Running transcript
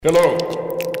Hello.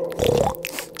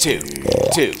 Two.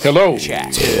 Hello.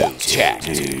 Chat. Two.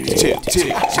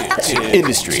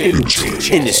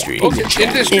 Industry.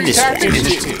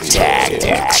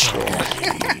 Tactics.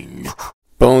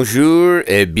 Bonjour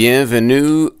et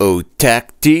bienvenue aux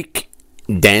Tactiques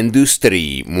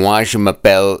d'Industrie. Moi, je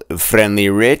m'appelle Friendly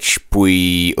Rich,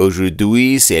 puis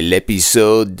aujourd'hui, c'est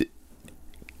l'épisode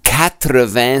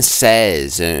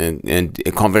 96, une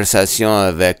conversation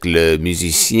avec le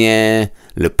musicien,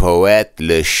 le poète,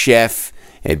 le chef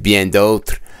et bien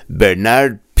d'autres,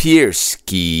 Bernard Pierce,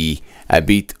 qui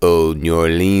habite au New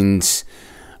Orleans,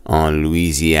 en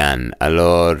Louisiane.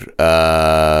 Alors,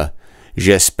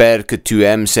 j'espère que tu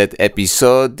aimes cet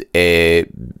épisode et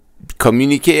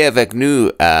communiquez avec nous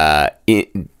à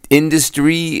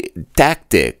Industry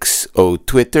Tactics au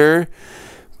Twitter,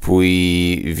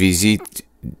 puis visite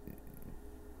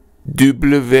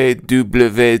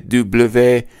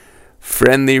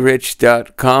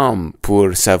www.friendlyrich.com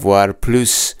pour savoir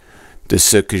plus de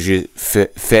ce que je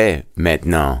fais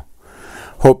maintenant.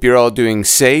 Hope you're all doing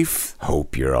safe.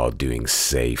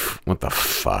 What the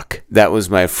fuck? That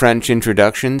was my French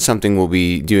introduction, something we'll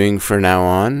be doing from now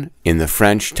on in the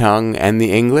French tongue and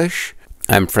the English.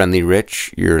 I'm Friendly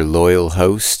Rich, your loyal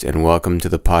host, and welcome to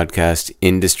the podcast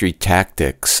Industry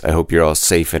Tactics. I hope you're all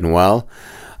safe and well.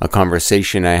 A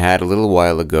conversation I had a little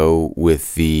while ago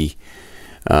with the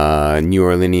New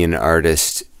Orleanian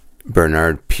artist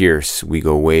Bernard Pierce. We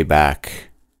go way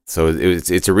back. So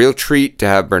it's a real treat to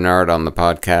have Bernard on the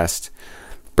podcast.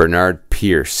 Bernard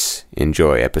Pierce.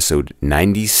 Enjoy episode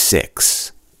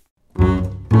 96.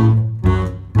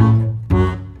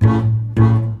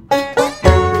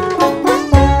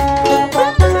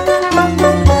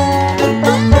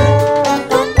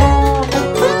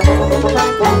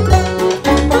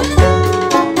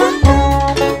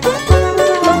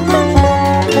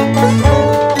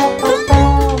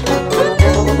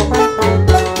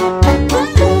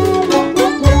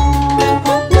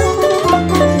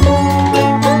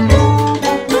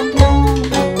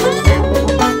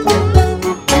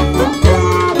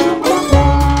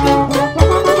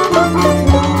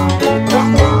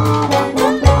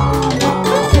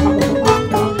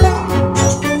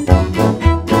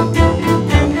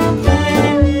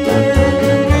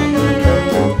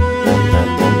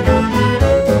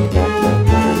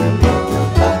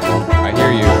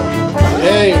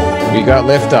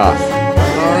 Liftoff.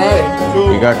 All right, cool.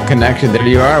 We got connected. There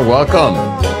you are. Welcome.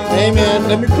 Hey, man,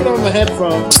 let me put on the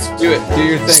headphones. Do it. Do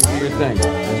your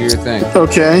thing.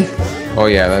 Okay. Oh,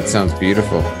 yeah, that sounds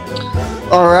beautiful.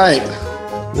 All right.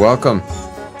 Welcome.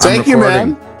 Thank you,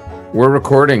 man. We're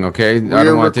recording, okay? I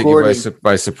don't want to take you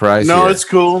by surprise. No, here. It's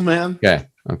cool, man.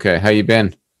 Okay. How you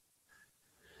been?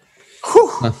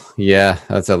 Yeah,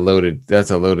 that's a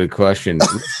loaded question.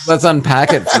 Let's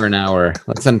unpack it for an hour.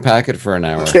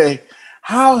 Okay.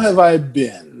 How have I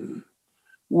been?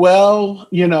 Well,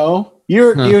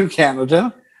 you're in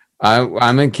Canada.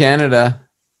 I'm in Canada.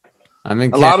 A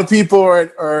lot of people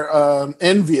are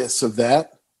envious of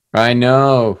that. I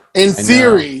know. In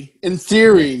theory,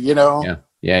 Yeah.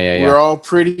 We're all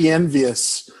pretty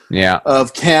envious.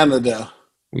 Of Canada.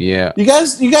 Yeah. You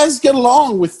guys get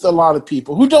along with a lot of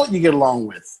people. Who don't you get along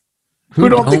with? Who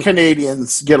don't the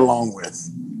Canadians get along with?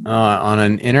 On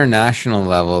an international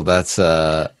level, that's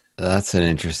an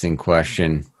interesting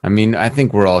question. I mean, I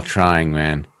think we're all trying,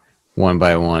 man. One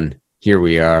by one. Here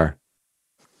we are.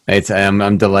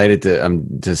 I'm delighted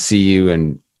to see you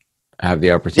and have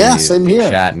the opportunity to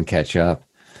chat and catch up.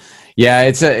 Yeah,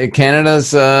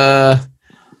 Canada's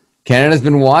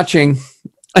been watching.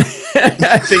 I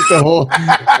think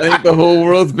the whole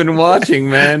world's been watching,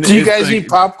 man. Do you guys eat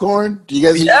popcorn?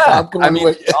 Eat popcorn? I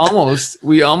mean,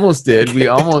 we almost did.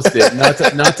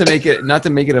 Not to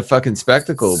make it a fucking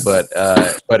spectacle, but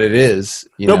it is.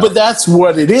 But that's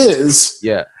what it is.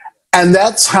 Yeah. And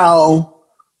that's how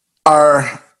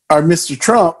our Mr.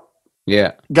 Trump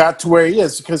got to where he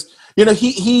is, because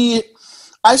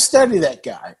I study that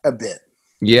guy a bit.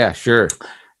 Yeah, sure.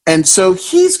 And so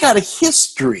he's got a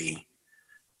history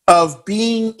of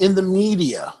being in the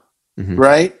media,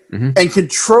 right? Mm-hmm. And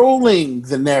controlling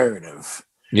the narrative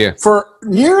for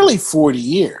nearly 40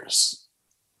 years.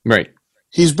 Right.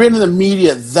 He's been in the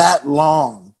media that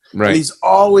long. Right. And he's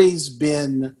always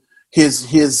been, his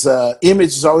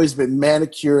image has always been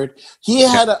manicured. He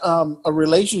had a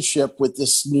relationship with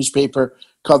this newspaper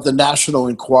called the National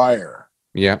Enquirer.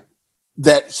 Yeah.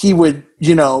 That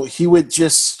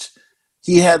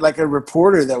he had like a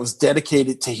reporter that was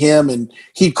dedicated to him, and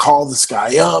he'd call this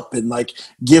guy up and like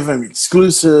give him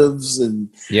exclusives, and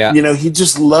he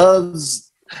just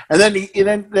loves. And then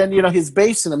his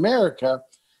base in America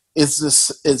is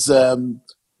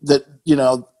that,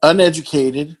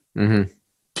 uneducated,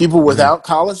 people without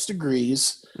college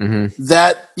degrees,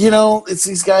 that, it's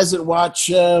these guys that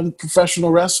watch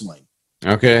professional wrestling.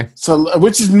 Okay. So,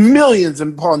 which is millions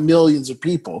upon millions of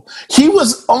people. He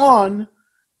was on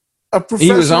a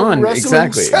professional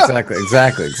wrestling show.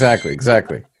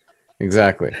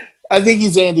 Exactly. I think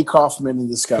he's Andy Kaufman in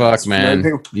disguise. Fuck, man.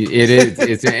 It is.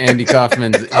 It's Andy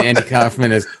Kaufman. Andy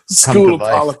Kaufman is School of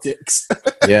Politics.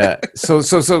 Yeah. So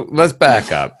let's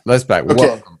back up.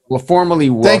 Okay. Well, formally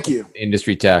welcome Thank you.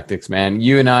 Industry Tactics, man.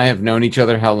 You and I have known each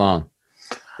other how long?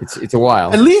 It's a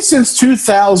while. At least since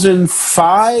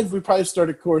 2005, we probably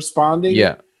started corresponding.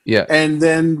 Yeah. And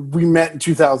then we met in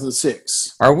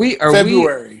 2006.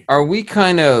 February. Are we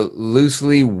kind of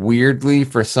loosely, weirdly,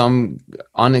 for some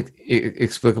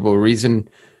inexplicable reason,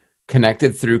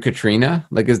 connected through Katrina?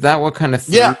 Like, is that what kind of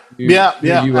threw you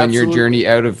on your journey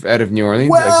out of New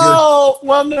Orleans?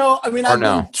 Well, no. I mean, I've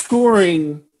been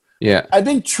touring. Yeah. I've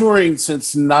been touring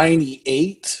since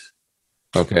 98.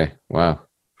 Okay. Wow.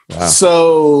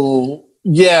 So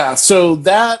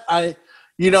that and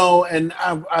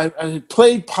I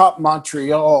played Pop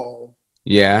Montreal.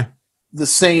 Yeah. The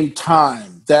same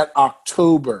time, that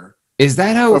October. Is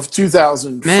that how of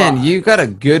 2005? Man, you got a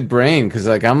good brain because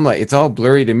I'm like it's all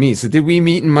blurry to me. So did we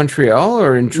meet in Montreal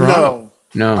or in Toronto?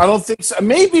 No, I don't think so.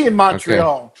 Maybe in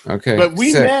Montreal. Okay. But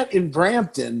we met in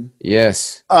Brampton.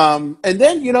 Yes. And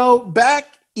then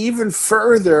back even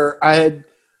further, I had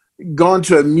gone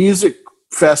to a music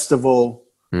festival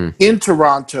in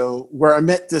Toronto where I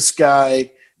met this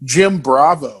guy Jim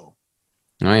Bravo.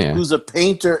 Oh yeah. Who's a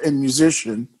painter and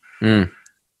musician. And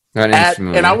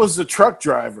I was the truck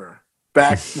driver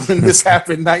back when this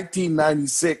happened,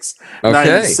 1996,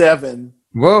 97.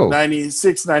 Whoa.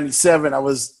 96, 97. I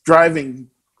was driving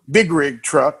big rig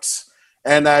trucks,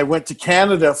 and I went to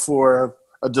Canada for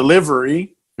a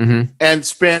delivery and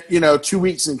spent, 2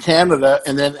 weeks in Canada,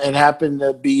 and then it happened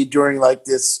to be during like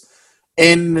this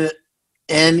NEW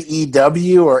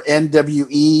or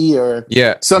NWE or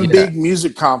some big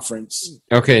music conference.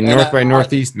 Okay, North by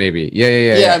Northeast maybe.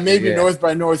 Yeah. Maybe North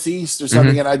by Northeast or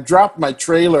something. And I dropped my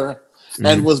trailer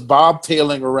and was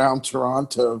bobtailing around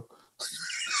Toronto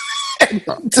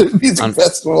to the music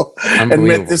festival and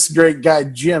met this great guy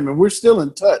Jim, and we're still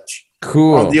in touch.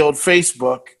 Cool. On the old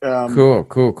Facebook.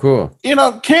 Cool.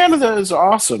 Canada is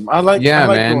awesome. I like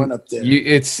going up there.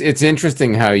 It's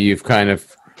interesting how you've kind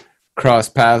of cross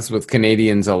paths with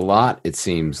Canadians a lot, it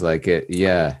seems like it.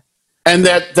 Yeah. And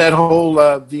that whole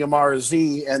the Amara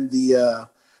Z and the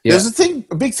there's a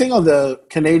big thing on the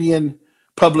Canadian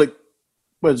public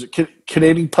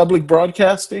Canadian Public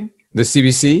Broadcasting, the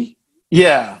CBC.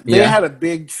 They had a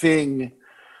big thing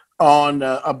on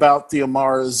about the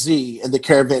Amara Z and the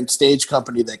Caravan Stage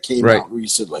Company that came out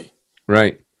recently,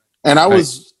 right? And I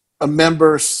was a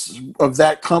member of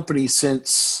that company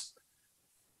since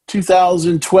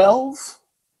 2012.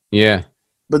 Yeah.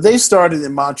 But they started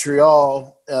in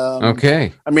Montreal.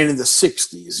 Okay. I mean, in the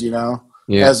 60s,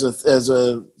 as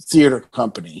a theater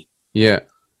company. Yeah.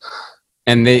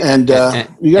 And they you got to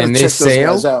check those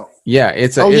guys out. Yeah,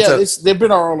 they've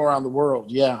been all around the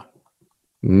world. Yeah.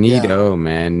 Neato,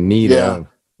 man. Neato.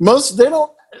 Yeah. They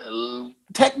don't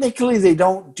technically they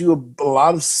don't do a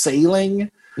lot of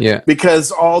sailing. Yeah.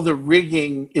 Because all the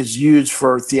rigging is used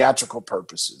for theatrical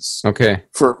purposes. Okay.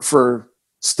 For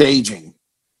staging.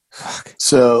 Fuck.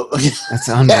 So that's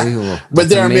unbelievable. But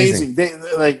they're amazing.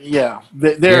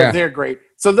 They're great.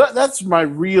 So that's my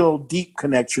real deep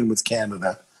connection with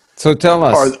Canada. So tell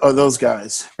us, are those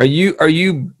guys?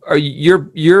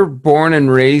 You're born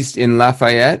and raised in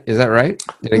Lafayette? Is that right?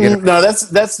 Did I get it? No,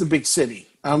 that's the big city.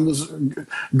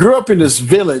 Grew up in this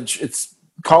village. It's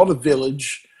called a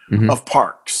village of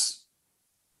Parks.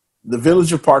 The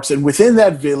village of Parks, and within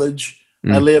that village,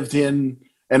 I lived in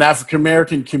an African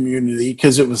American community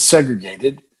because it was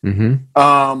segregated,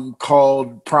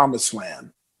 called Promised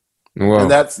Land. Whoa.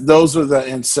 And those are the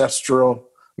ancestral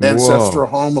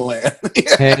homeland.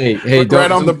 Hey,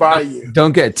 right on the bayou.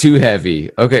 Don't get too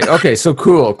heavy. Okay, so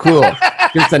cool.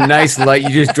 Just a nice light. You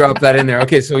just dropped that in there.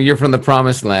 Okay, so you're from the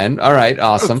Promised Land. All right,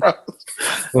 awesome.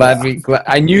 Glad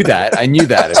I knew that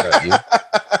about you.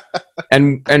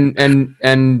 And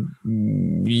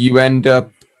you end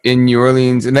up in New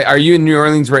Orleans. And are you in New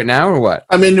Orleans right now or what?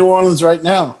 I'm in New Orleans right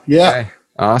now. Yeah. Okay.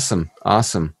 Awesome.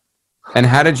 And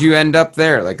how did you end up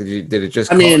there? Like, did it just?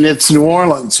 It's New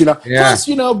Orleans, Yeah. Plus,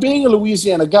 being a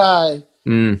Louisiana guy,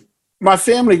 my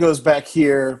family goes back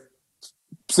here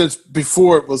since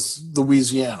before it was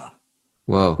Louisiana.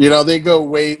 Whoa. They go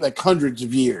way like hundreds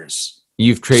of years.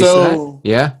 You've traced that?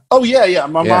 Yeah. Oh yeah.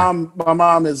 My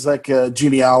mom is like a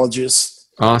genealogist.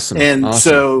 Awesome. And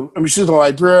so, I mean, she's a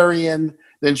librarian.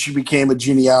 Then she became a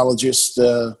genealogist,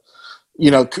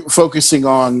 focusing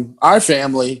on our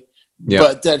family. Yep.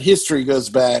 But that history goes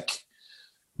back,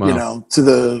 to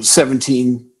the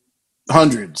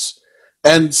 1700s.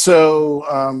 And so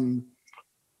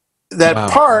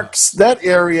that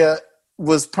area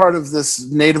was part of this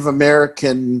Native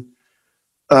American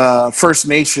First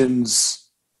Nations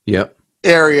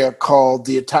area called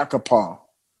the Attakapaw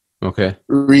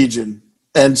region.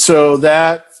 And so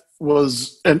that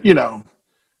was,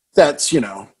 that's,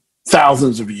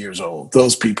 thousands of years old.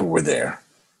 Those people were there.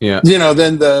 Yeah.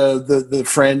 Then the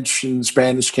French and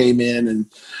Spanish came in, and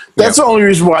that's the only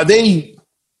reason why they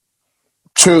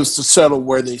chose to settle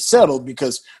where they settled,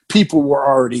 because people were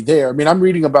already there. I mean, I'm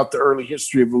reading about the early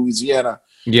history of Louisiana.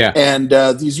 Yeah. And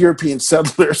these European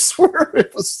settlers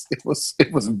it was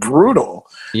brutal,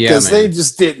 because they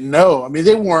just didn't know. I mean,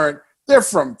 they're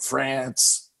from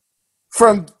France,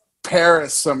 from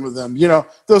Paris, some of them,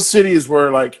 those cities were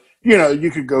like,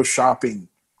 you could go shopping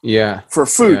for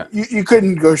food. Yeah. You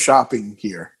couldn't go shopping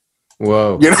here.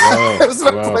 Whoa. It was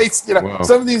a place,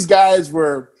 some of these guys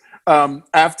were,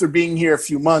 after being here a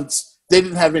few months, they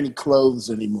didn't have any clothes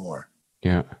anymore.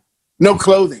 Yeah. No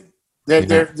clothing.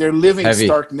 They're living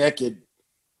stark naked.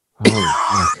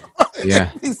 Oh,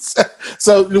 yeah.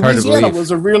 So Louisiana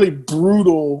was a really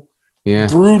brutal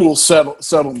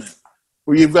settlement,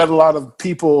 where you've got a lot of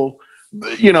people,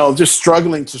 just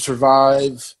struggling to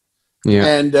survive. Yeah.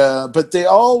 And but they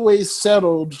always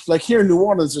settled, like here in New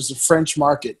Orleans, there's a French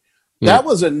market. Yeah. That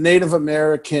was a Native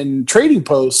American trading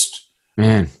post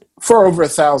for over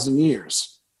 1,000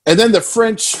 years. And then the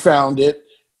French found it,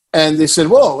 and they said,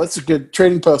 whoa, that's a good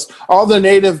trading post. All the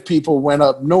native people went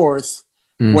up north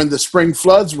when the spring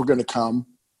floods were going to come,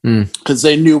 because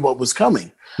they knew what was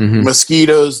coming. Mm-hmm.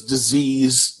 Mosquitoes,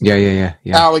 disease,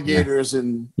 alligators,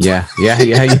 and yeah.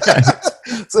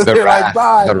 So they're like,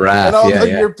 bye. And all the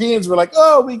Europeans were like,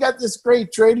 oh, we got this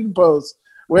great trading post.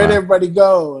 Where'd everybody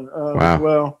go?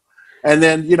 Well, and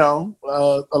then, a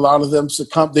lot of them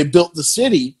succumbed. They built the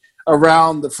city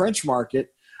around the French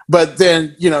market. But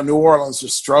then, New Orleans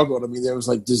just struggled. I mean, there was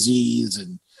like disease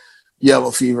and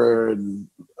yellow fever and,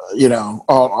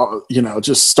 all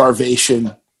just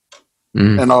starvation.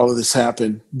 And all of this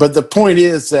happened. But the point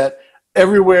is that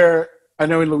everywhere, I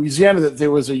know in Louisiana, that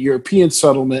there was a European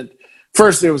settlement.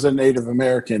 First, there was a Native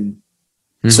American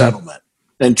settlement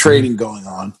and trading going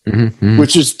on,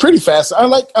 which is pretty fast. I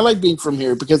like being from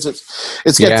here, because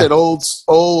it's got that old.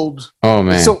 Oh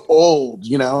man, it's so old,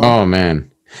 Oh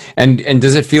man, and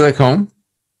does it feel like home?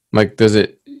 Like, does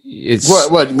it? It's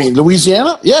what you mean,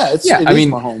 Louisiana? Yeah, it is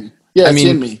my home. Yeah, it's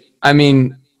in me. I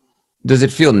mean, does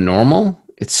it feel normal?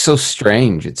 It's so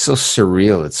strange. It's so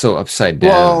surreal. It's so upside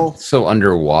down. It's so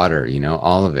underwater,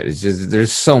 all of it. It's just,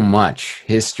 there's so much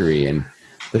history. And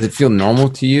does it feel normal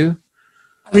to you?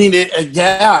 I mean,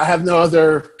 I have no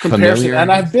other comparison. Familiar?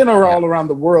 And I've been all around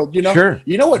the world, Sure.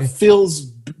 You know what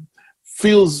feels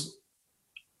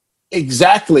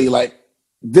exactly like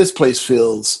this place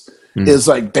feels is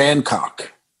like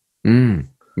Bangkok.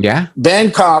 Yeah.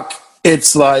 Bangkok,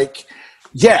 it's like,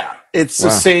 it's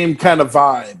the same kind of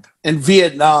vibe. And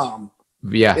Vietnam.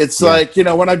 Yeah. It's like,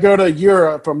 when I go to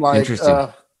Europe, I'm like,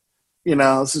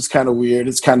 this is kind of weird.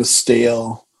 It's kind of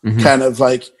stale. Kind of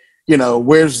like,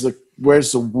 where's the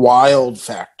wild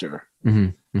factor?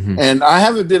 And I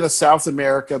haven't been to South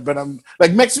America, but I'm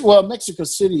like Mexico. Well, Mexico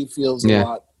City feels a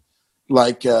lot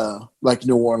like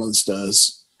New Orleans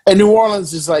does. And New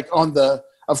Orleans is like on the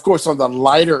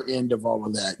lighter end of all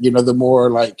of that, the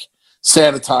more like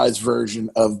sanitized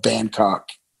version of Bangkok.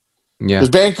 Yeah,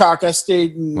 because Bangkok, I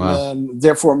stayed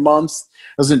there for a month.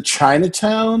 I was in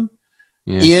Chinatown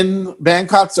in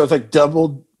Bangkok, so I was like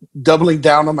doubling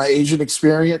down on my Asian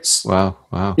experience. Wow.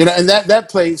 And that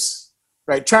place,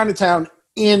 right, Chinatown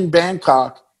in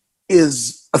Bangkok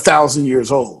is 1,000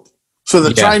 years old. So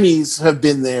the Chinese have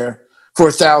been there for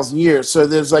 1,000 years. So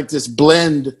there's like this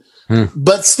blend,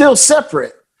 but still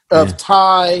separate, of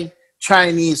Thai,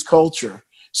 Chinese culture.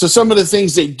 So some of the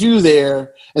things they do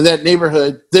there in that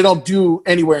neighborhood, they don't do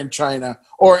anywhere in China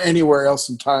or anywhere else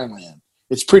in Thailand.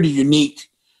 It's pretty unique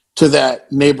to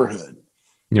that neighborhood.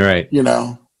 You're right.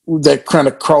 That kind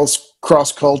of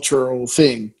cross-cultural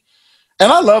thing.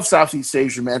 And I love Southeast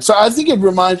Asia, man. So I think it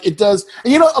does.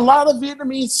 A lot of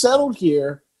Vietnamese settled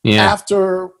here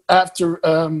after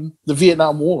the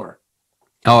Vietnam War.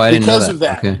 Oh, I didn't know that. Because of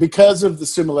that. Okay. Because of the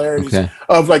similarities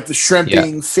of like the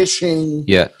shrimping, fishing.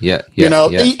 And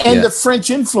the French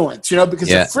influence, because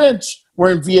the French were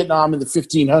in Vietnam in the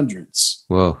 1500s.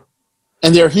 Whoa.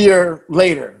 And they're here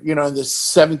later, in the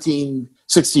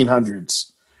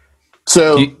 1600s.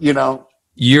 So,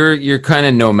 you're kind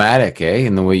of nomadic, eh,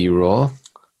 in the way you roll.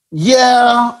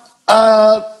 Yeah,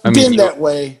 been that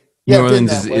way. New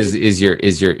Orleans is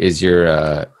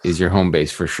your home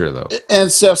base for sure, though.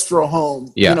 Ancestral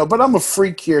home, yeah. But I'm a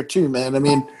freak here too, man. I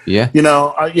mean, yeah,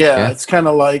 it's kind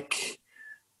of like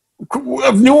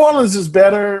New Orleans is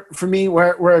better for me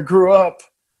where I grew up.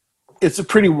 It's a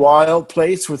pretty wild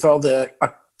place with all the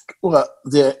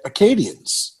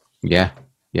Acadians. Yeah.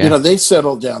 They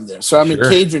settled down there, so I'm in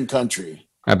Cajun country.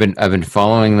 I've been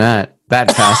following that.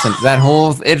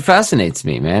 It fascinates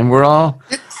me, man. We're all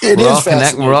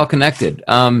connected.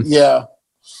 Yeah.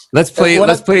 Let's play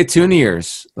a tune of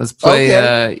yours. Let's play.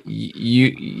 Okay.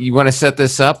 You want to set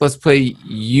this up? Let's play.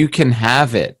 You Can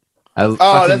Have It.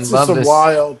 That's just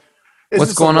wild.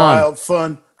 What's going on? Wild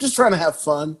fun. Just trying to have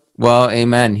fun. Well,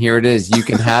 amen. Here it is. You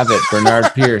Can Have It.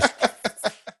 Bernard Pierce.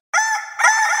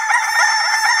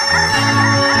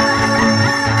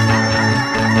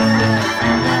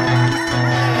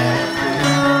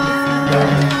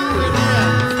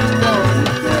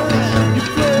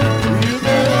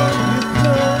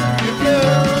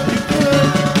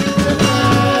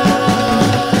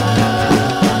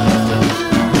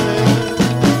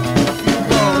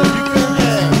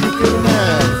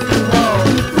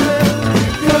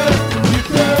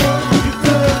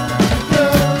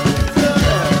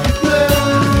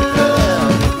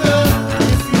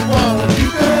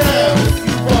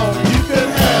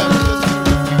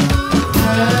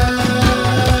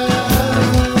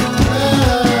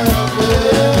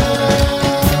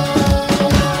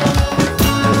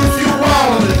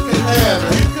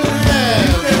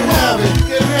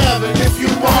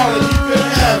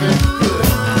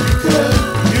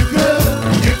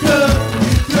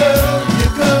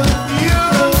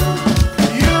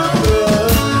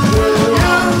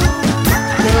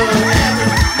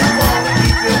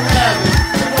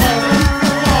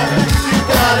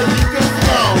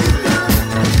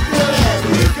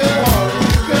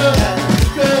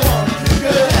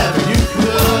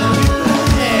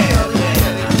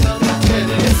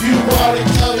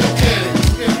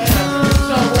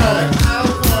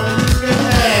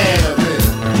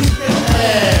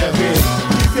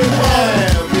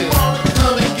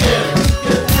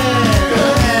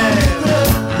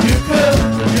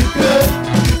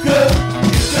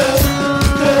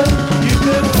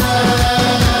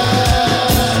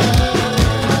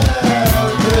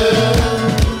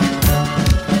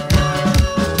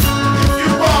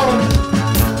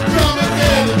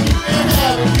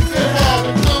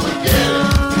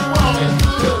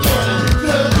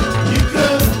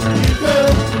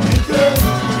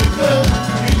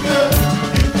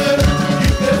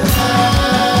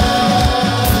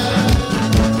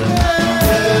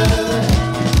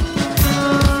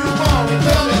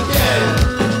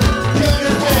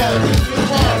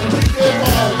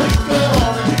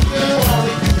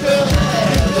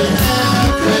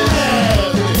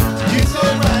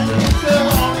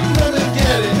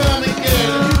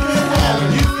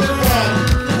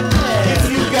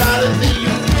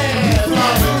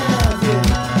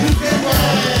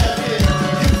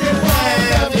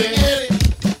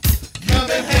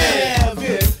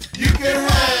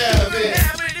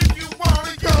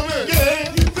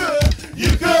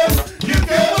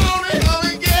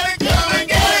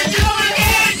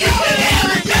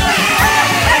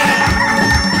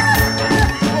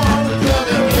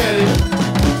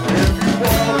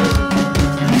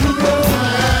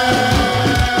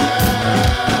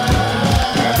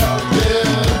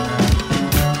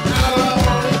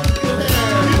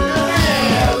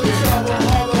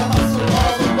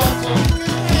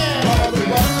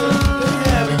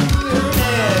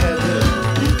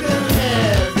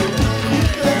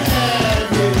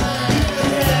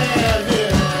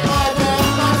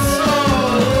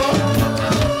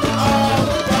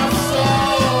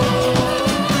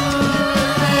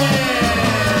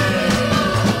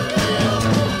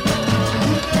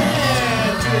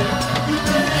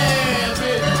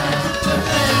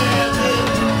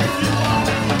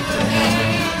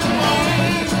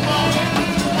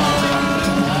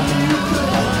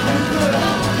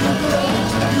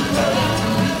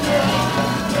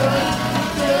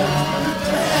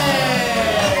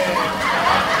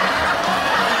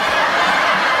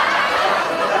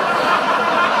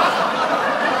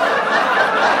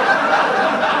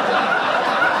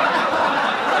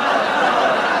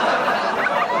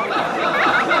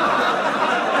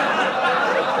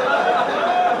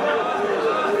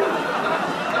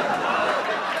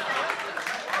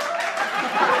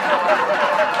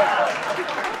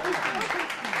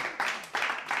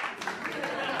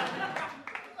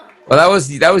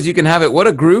 that was You Can Have It. What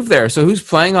a groove there. So who's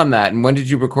playing on that, and when did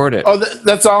you record it? Oh,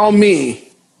 that's all me.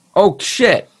 Oh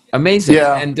shit! Amazing.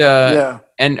 Yeah. And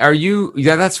And are you?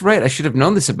 Yeah, that's right. I should have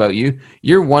known this about you.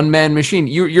 You're One Man Machine.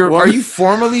 Are you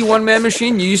formally One Man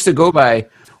Machine? You used to go by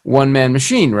One Man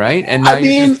Machine, right? And now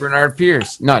you're just Bernard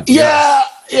Pierce. Not yeah.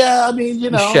 I mean,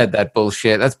 you shed that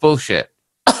bullshit. That's bullshit.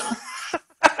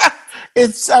 I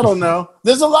don't know.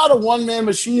 There's a lot of One Man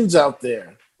Machines out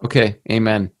there. Okay,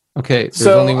 amen. Okay, there's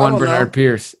only one Bernard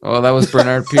Pierce. Oh, that was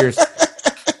Bernard Pierce.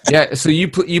 Yeah. So you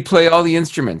play all the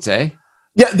instruments, eh?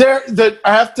 Yeah.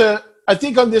 I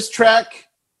think on this track,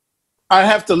 I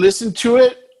have to listen to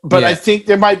it, but I think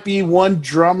there might be one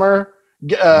drummer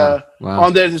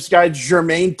on there. This guy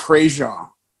Jermaine Prejean.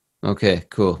 Okay,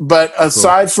 cool. But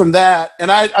aside from that, and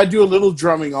I do a little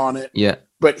drumming on it. Yeah.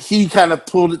 But he kind of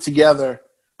pulled it together.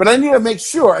 But I need to make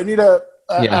sure. I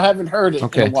haven't heard it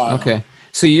in a while. Okay.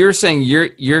 So you're saying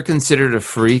you're considered a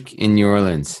freak in New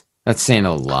Orleans? That's saying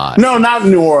a lot. No, not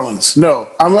in New Orleans. No,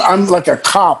 I'm like a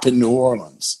cop in New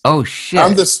Orleans. Oh shit!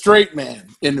 I'm the straight man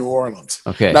in New Orleans.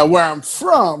 Okay. Now where I'm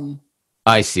from,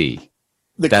 I see.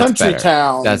 That's country better.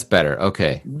 Town. That's better.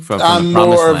 Okay. From I'm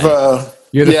more of a.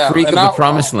 You're the freak of the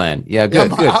promised land. Yeah. Good.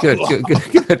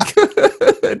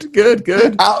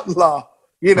 Good. Outlaw.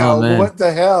 What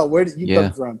the hell? Where did you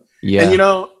come from? Yeah.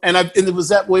 And it was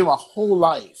that way my whole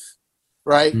life.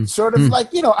 Right. Sort of like,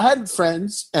 I had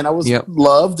friends and I was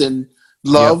loved,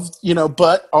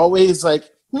 but always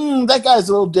like, that guy's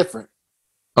a little different.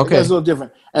 Okay. That guy's a little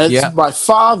different. And my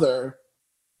father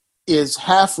is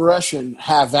half Russian,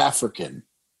 half African.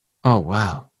 Oh,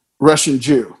 wow. Russian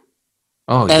Jew.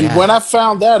 Oh, and when I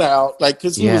found that out,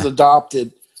 because he was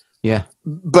adopted. Yeah.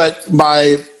 But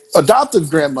my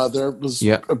adoptive grandmother was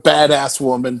a badass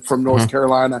woman from North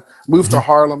Carolina, moved to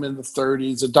Harlem in the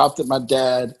 30s, adopted my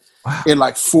dad. Wow. In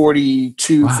like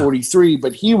 42, 43,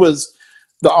 but he was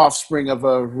the offspring of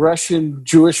a Russian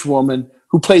Jewish woman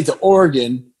who played the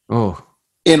organ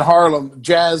in Harlem,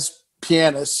 jazz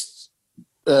pianist,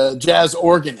 jazz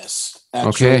organist,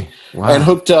 actually, and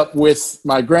hooked up with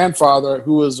my grandfather,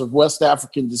 who was of West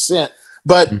African descent.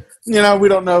 But, we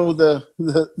don't know the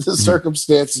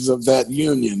circumstances of that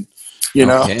union,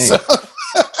 Okay. So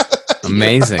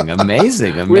Amazing.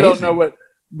 We don't know what.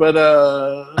 But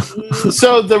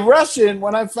so the Russian,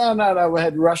 when I found out I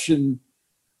had Russian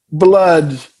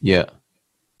blood,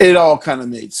 it all kind of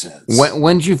made sense.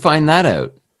 When did you find that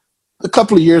out? A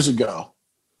couple of years ago.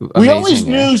 We always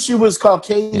knew she was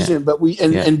Caucasian, but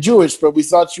and Jewish, but we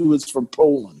thought she was from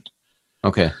Poland.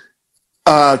 Okay.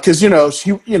 Because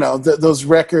those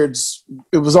records,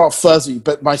 it was all fuzzy.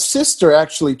 But my sister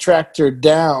actually tracked her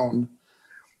down,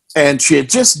 and she had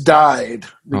just died.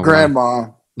 The grandma.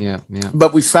 Wow. Yeah.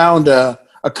 But we found a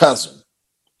cousin.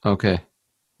 Okay.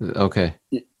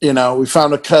 We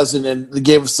found a cousin, and they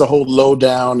gave us the whole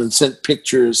lowdown and sent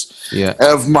pictures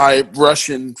of my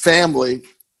Russian family.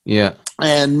 Yeah.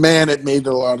 And man, it made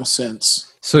a lot of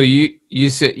sense. So you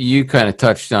said you kind of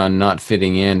touched on not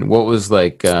fitting in. What was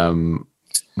like?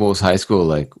 What was high school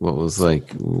like? What was like?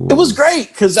 It was great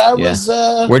because I was.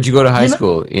 Where'd you go to high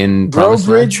school? In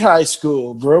Brobridge High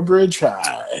School, Brobridge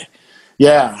High.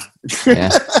 Yeah.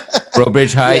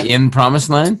 Brobridge High in Promised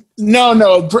Land?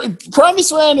 No.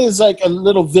 Promised Land is like a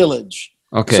little village.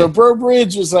 Okay. So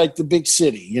Brobridge is like the big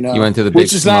city, You went to the big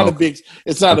which is not a big.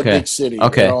 It's not a big city.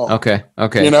 Okay. At all. Okay.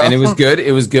 And it was good.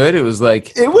 It was good. It was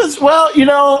like. It was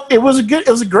It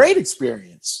was a great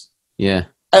experience. Yeah.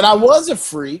 And I was a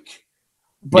freak,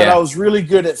 but I was really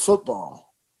good at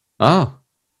football. Oh.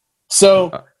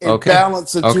 So it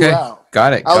balanced the two out.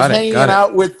 Got it. I was hanging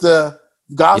out with the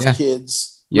goth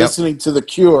kids, listening to The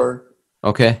Cure.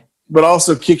 Okay. But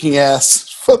also kicking ass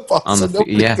football, so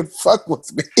nobody could fuck with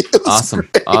me.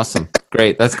 Awesome.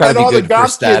 Great. That's got to be good for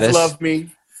status. Kids loved me.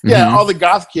 Yeah, all the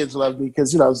goth kids loved me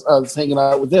because I was hanging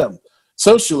out with them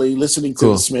socially, listening to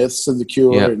the Smiths and The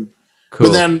Cure,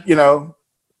 but then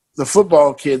the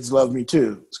football kids loved me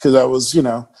too because I was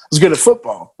good at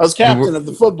football. I was captain of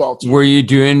the football team. Were you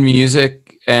doing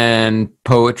music and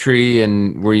poetry,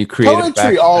 and were you creative?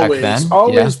 Poetry back then?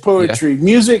 Always poetry.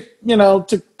 Music,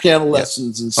 took piano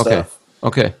lessons and stuff.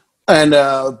 Okay. And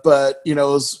but it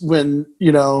was when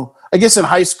I guess in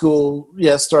high school,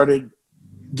 started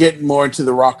getting more into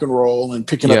the rock and roll and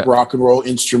picking up rock and roll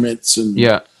instruments and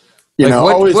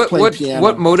always playing piano.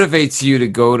 What motivates you to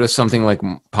go to something like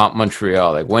Pop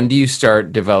Montreal? Like, when do you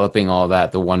start developing all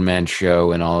that, the one-man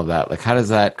show and all of that? Like, how does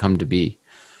that come to be?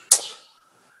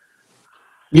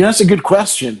 That's a good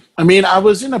question. I mean, I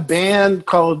was in a band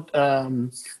called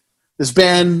this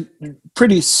band,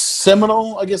 pretty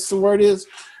seminal, I guess the word is,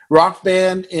 rock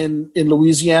band in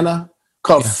Louisiana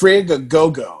called Frig a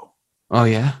Go-Go. Oh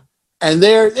yeah. And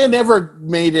they never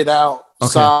made it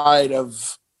outside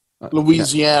of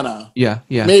Louisiana. Yeah.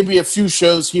 Maybe a few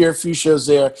shows here, a few shows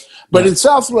there. But in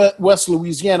Southwest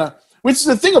Louisiana, which is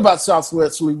the thing about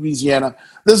Southwest Louisiana,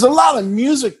 there's a lot of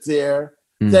music there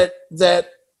that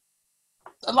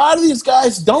a lot of these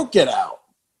guys don't get out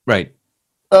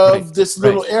of this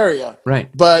little area. Right.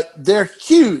 But they're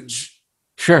huge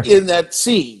in that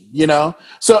scene, you know?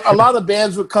 So a lot of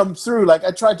bands would come through. Like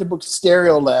I tried to book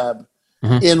Stereolab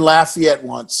in Lafayette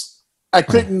once. I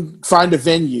couldn't find a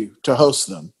venue to host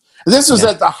them. This was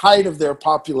at the height of their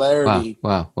popularity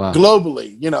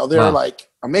globally. You know, they're like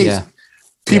amazing. Yeah.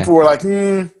 People were like,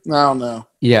 I don't know.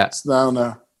 Yeah. I don't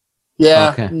know.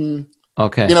 Yeah. Okay.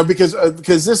 Okay. You know, because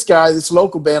this guy, this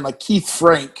local band like Keith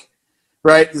Frank,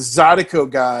 right? This Zydeco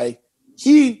guy,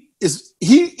 he is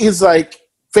like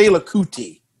Fela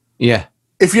Kuti. Yeah.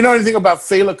 If you know anything about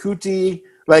Fela Kuti,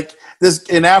 like this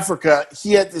in Africa,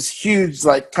 he had this huge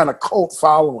like kind of cult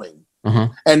following.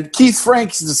 And Keith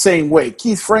Frank's the same way.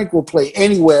 Keith Frank will play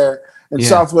anywhere in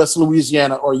Southwest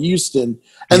Louisiana or Houston,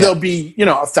 and there'll be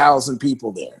 1,000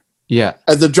 people there. Yeah,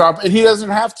 at the drop, and he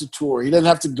doesn't have to tour. He doesn't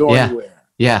have to go anywhere.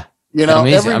 Yeah, you know,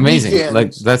 amazing. Weekend,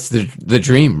 like that's the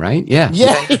dream, right? Yeah.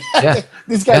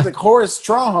 These guys like Horace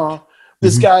Trahan.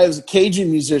 This guy is a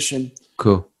Cajun musician.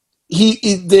 Cool.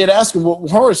 They'd ask him, "Well,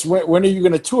 Horace, when are you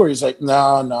going to tour?" He's like,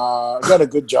 "Nah, I got a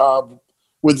good job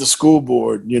with the school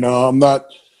board. You know, I'm not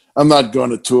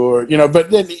going to tour, you know,"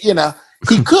 but then, you know,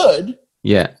 he could.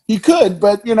 He could,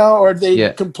 but, you know, or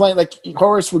they complain, like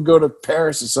Horace would go to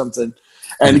Paris or something,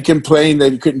 and he complained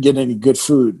that he couldn't get any good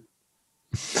food.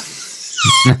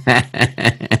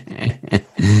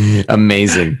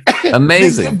 Amazing.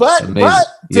 But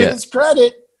to his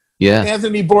credit,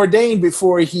 Anthony Bourdain,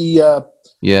 before he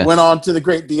went on to the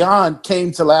great beyond,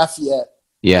 came to Lafayette.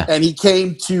 Yeah. And he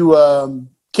came to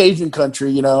Cajun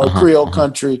country, you know, Creole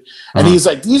country. And he's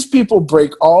like, these people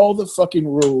break all the fucking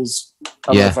rules.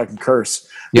 I don't know if I can curse.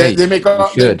 They break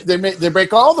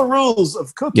all the rules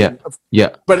of cooking.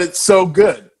 But it's so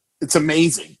good. It's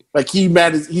amazing. Like he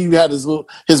had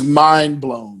his mind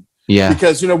blown. Yeah.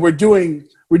 Because, you know, we're doing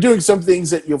some things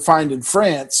that you'll find in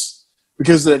France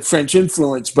because of that French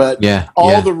influence, but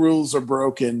all the rules are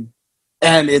broken,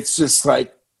 and it's just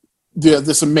like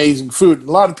this amazing food.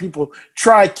 A lot of people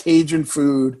try Cajun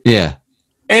food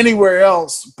anywhere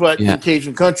else, but in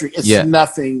Cajun country, it's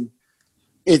nothing.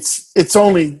 It's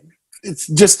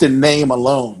just a name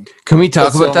alone. Can we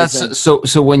talk about that?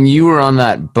 So when you were on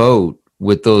that boat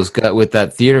with those guys, with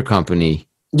that theater company,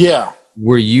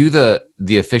 were you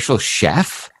the official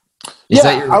chef? I've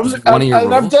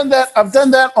done that. I've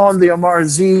done that on the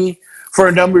MRZ for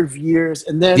a number of years,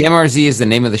 and then the MRZ is the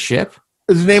name of the ship.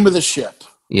 It's the name of the ship.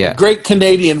 Yeah. Great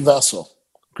Canadian Vessel.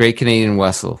 Great Canadian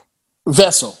Vessel.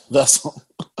 Vessel.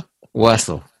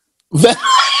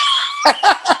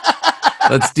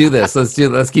 Let's do this.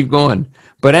 Let's keep going.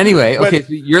 But anyway, okay,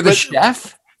 so you're the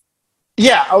chef?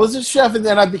 Yeah, I was a chef, and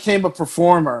then I became a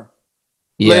performer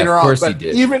later on. Of course you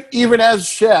did. Even as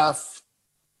chef,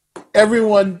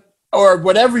 everyone, or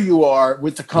whatever you are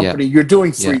with the company, you're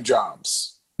doing 3 jobs.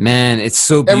 Man, it's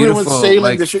so beautiful. Everyone's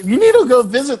sailing the ship. You need to go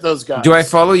visit those guys. Do I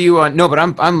follow you on? No, but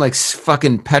I'm like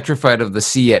fucking petrified of the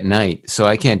sea at night, so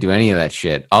I can't do any of that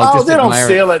shit. They don't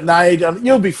sail at night.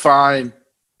 You'll be fine.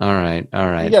 All right.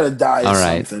 You gotta die of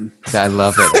something. I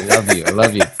love it. I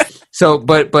love you. So,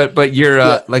 but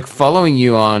you're like following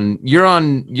you on. You're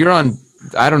on.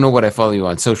 I don't know what I follow you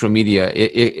on social media.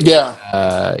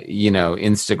 You know,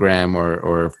 Instagram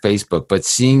or Facebook. But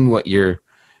seeing what you're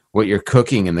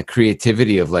cooking and the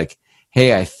creativity of like,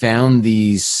 hey, I found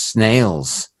these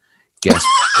snails. Guess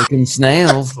cooking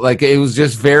snails. Like it was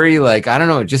just very like, I don't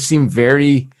know. It just seemed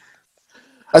very.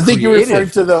 I think creative. You're referring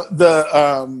to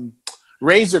the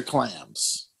razor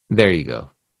clams. There you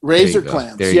go. Razor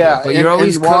clams. Yeah. But you're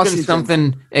always cooking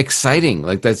something exciting.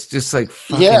 Like that's just like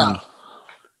fucking,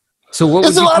 So what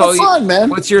would you call fun, man.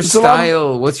 What's your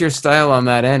style? What's your style on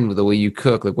that end with the way you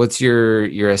cook? Like what's your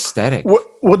aesthetic?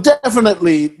 Well,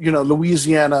 definitely, you know,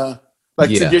 Louisiana, like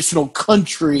traditional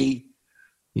country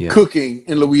cooking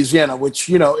in Louisiana, which,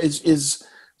 you know, is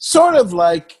sort of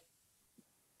like,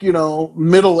 you know,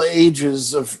 Middle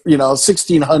Ages of, you know,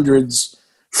 1600s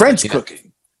French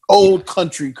cooking, old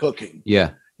country cooking.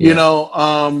 Yeah. You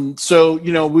know, so,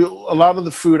 you know, a lot of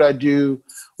the food I do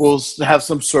will have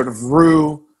some sort of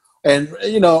roux. And,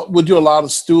 you know, we'll do a lot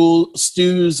of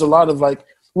stews, a lot of like,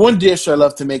 one dish I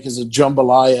love to make is a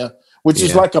jambalaya, which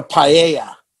is like a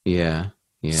paella. Yeah.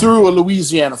 Through a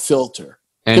Louisiana filter.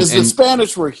 Because the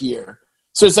Spanish were here.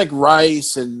 So it's like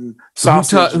rice and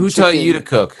sausage. Who taught you to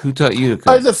cook? Who taught you to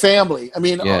cook? The family. I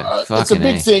mean, it's a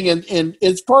big thing, and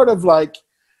it's part of like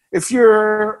if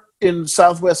you're in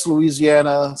Southwest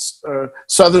Louisiana or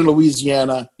Southern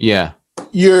Louisiana,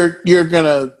 you're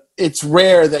gonna. It's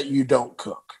rare that you don't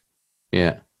cook.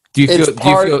 Yeah. Do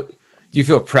you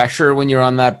feel pressure when you're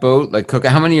on that boat? Like cook?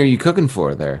 How many are you cooking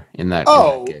for there in that?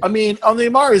 I mean, on the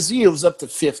MRZ it was up to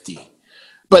 50,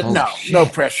 but no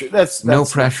pressure. That's no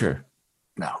pressure.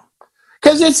 No,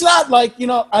 because it's not like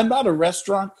I'm not a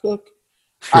restaurant cook.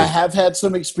 Sure. I have had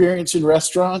some experience in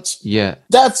restaurants. Yeah,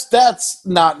 that's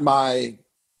not my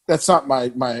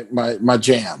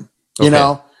jam.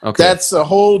 Okay. That's a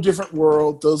whole different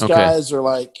world. Those guys are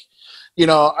like,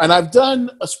 and I've done.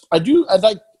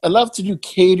 I love to do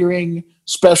catering,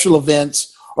 special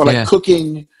events, or like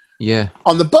cooking. Yeah.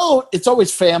 On the boat, it's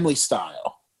always family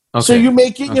style. Okay. So you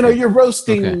make it. You're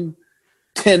roasting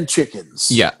 10 chickens.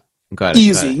 Yeah. Got it.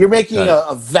 Easy. You're making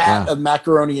a vat of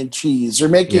macaroni and cheese. You're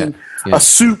making a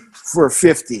soup for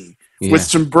 50 with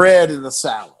some bread and a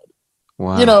salad.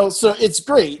 Wow. So it's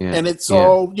great, and it's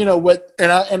all what.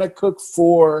 And I cook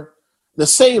for the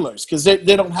sailors because they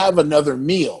don't have another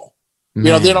meal.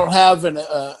 Man. They don't have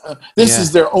this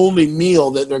is their only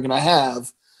meal that they're going to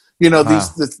have.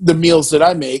 The meals that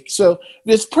I make. So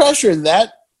there's pressure in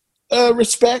that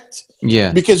respect.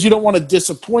 Yeah. Because you don't want to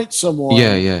disappoint someone.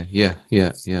 Yeah.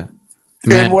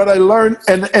 Man. And what I learned,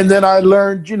 and then I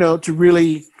learned, to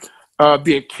really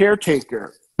be a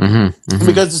caretaker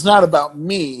because it's not about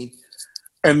me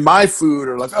and my food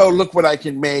or like, oh, look what I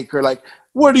can make or like,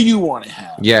 what do you want to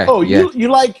have? Yeah. Oh, you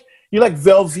like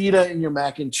Velveeta in your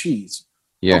mac and cheese.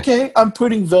 Yeah. Okay, I'm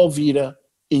putting Velveeta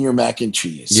in your mac and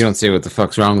cheese. You don't say what the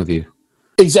fuck's wrong with you.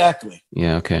 Exactly.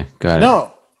 Yeah. Okay. Got it.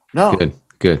 No.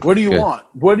 Good. What do you want?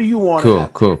 What do you want?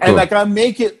 Cool. And like I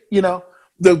make it,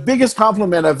 the biggest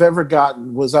compliment I've ever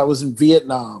gotten was I was in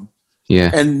Vietnam.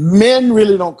 Yeah. And men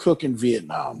really don't cook in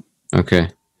Vietnam. Okay.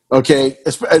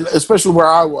 Especially where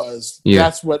I was. Yeah.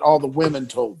 That's what all the women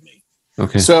told me.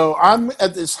 Okay. So I'm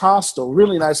at this hostel,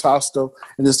 really nice hostel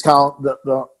in this town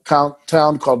called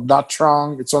Nha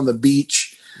Trang. It's on the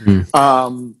beach.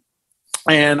 And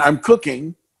I'm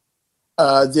cooking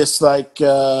this like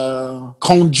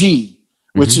congee,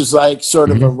 which is like sort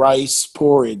of a rice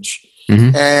porridge.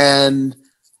 And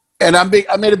I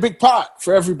made a big pot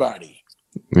for everybody.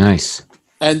 Nice.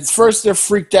 And first they're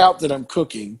freaked out that I'm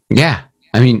cooking. Yeah.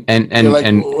 I mean, and like,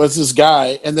 what's this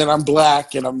guy? And then I'm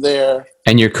black and I'm there.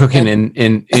 And you're cooking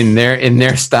in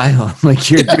their style.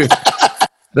 Like you're doing,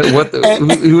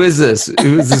 who is this?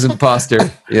 Who is this imposter?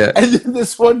 Yeah. And then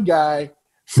this one guy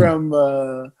from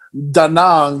Da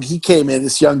Nang, he came in,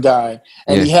 this young guy,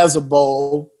 and he has a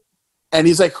bowl and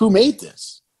he's like, who made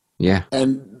this? Yeah.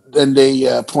 And then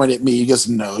they point at me. He goes,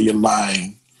 no, you're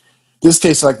lying. This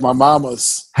tastes like my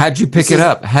mama's. How'd you pick it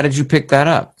up? How did you pick that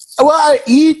up? Well, I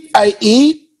eat, I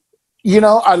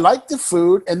like the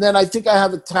food. And then I think I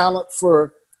have a talent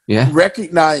for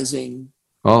recognizing.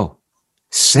 Oh,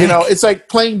 sick. It's like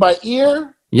playing by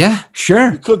ear. Yeah,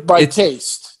 sure. You cook by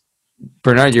taste.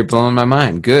 Bernard, you're blowing my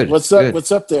mind. Good. What's up?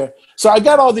 What's up there? So I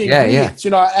got all the ingredients.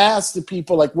 I asked the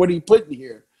people, like, what are you putting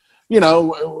here?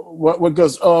 What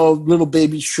goes, little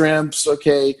baby shrimps.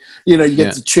 Okay. You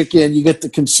get the chicken, you get the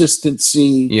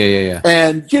consistency. Yeah.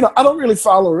 And, I don't really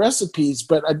follow recipes,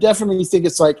 but I definitely think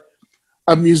it's like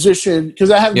a musician,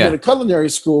 because I haven't been to culinary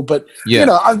school, but,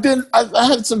 I've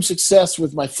had some success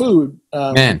with my food.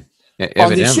 Man.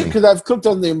 On this ship, because I've cooked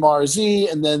on the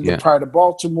MRZ and then the Pride of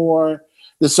Baltimore,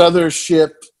 this other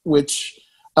ship, which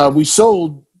we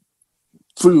sold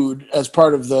food as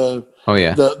part of the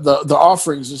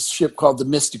offerings. This ship called the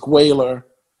Mystic Whaler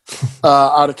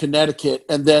out of Connecticut,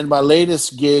 and then my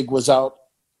latest gig was out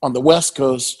on the West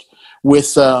Coast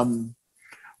with the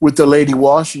Lady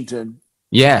Washington.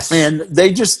 Yes, and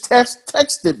they just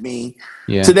texted me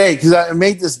today because I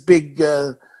made this big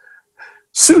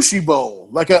sushi bowl,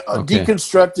 like a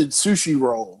deconstructed sushi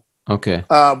roll. Okay,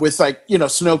 with like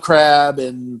snow crab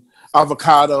and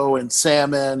avocado and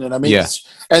salmon, and I made this,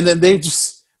 and then they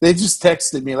just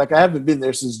texted me, like I haven't been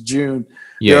there since June.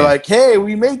 Yeah. They're like, hey,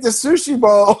 we made the sushi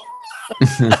bowl.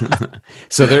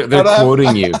 So they're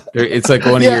quoting you. It's like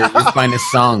one of your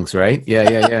finest songs, right?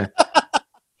 Yeah.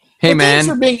 Hey, man. Thanks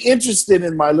for being interested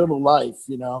in my little life,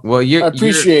 Well, I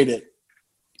appreciate it.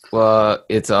 Well,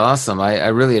 it's awesome. I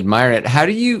really admire it. How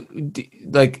do you,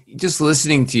 like, just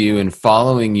listening to you and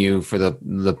following you for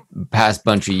the past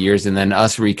bunch of years and then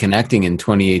us reconnecting in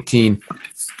 2018.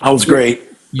 That was great.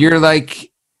 You're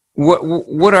like,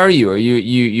 What are you? Are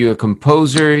you a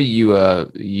composer?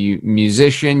 You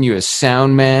musician? You a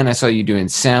sound man? I saw you doing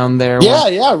sound there. Yeah,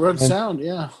 I wrote sound.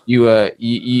 Yeah. You a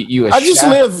I just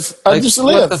live. I just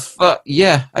live. What the fuck?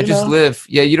 Yeah, I just live.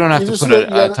 Yeah, you don't have to put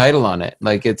a title on it.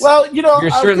 Like it's. Well, you're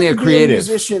certainly a creative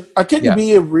musician. I couldn't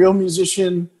be a real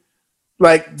musician.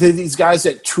 Like these guys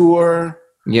that tour.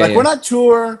 Yeah. Like when I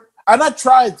tour, and I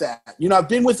tried that. I've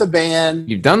been with a band.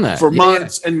 You've done that for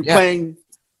months and playing.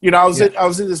 I was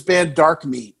in this band Dark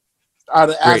Meat out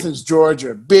of Athens,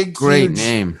 Georgia. Great huge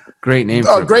name. Great name.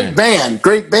 Oh, great band.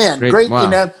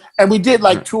 Wow. And we did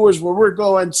like tours where we're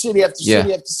going city after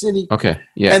city after city. Okay.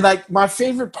 Yeah. And like my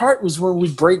favorite part was when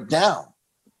we'd break down,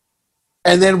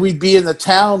 and then we'd be in the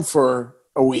town for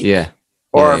a week. Yeah.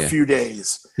 Or a few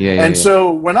days. Yeah. And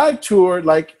so when I toured,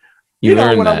 like when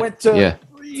I went to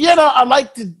I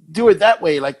like to do it that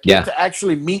way, like get to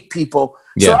actually meet people.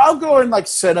 Yeah. So I'll go and like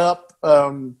set up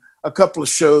a couple of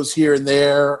shows here and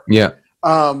there. Yeah.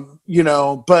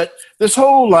 But this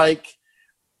whole like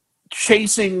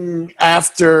chasing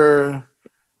after,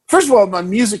 first of all, my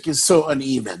music is so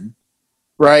uneven,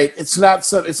 right? It's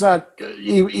not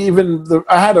even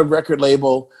I had a record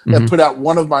label that put out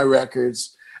one of my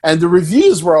records, and the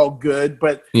reviews were all good,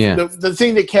 but the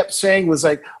thing they kept saying was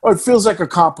like, oh, it feels like a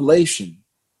compilation.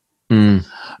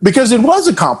 Because it was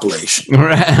a compilation.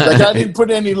 Right. Like I didn't put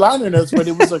any liner notes, but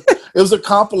it was a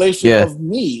compilation of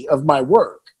me, of my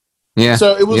work. Yeah.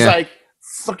 So it was like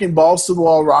fucking balls to the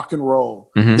wall rock and roll.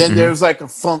 Then there's like a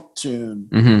funk tune.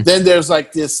 Then there's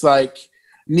like this like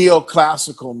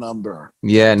neoclassical number.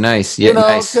 Yeah, nice. Yeah,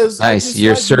 nice.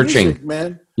 You're like searching, music,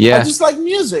 man. Yeah. I just like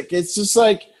music. It's just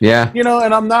like and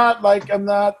I'm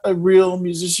not a real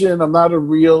musician. I'm not a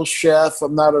real chef.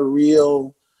 I'm not a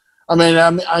real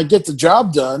I get the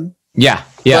job done. Yeah.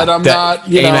 But I'm not,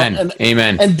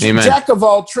 Amen. And jack of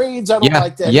all trades, I don't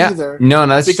like that either. No,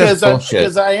 that's because bullshit.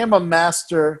 Because I am a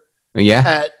master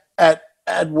at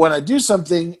when I do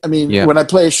something. When I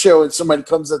play a show and somebody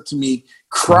comes up to me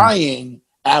crying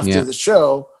after the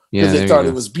show because they thought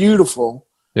it was beautiful.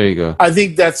 There you go. I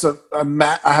think that's I've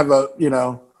mastered,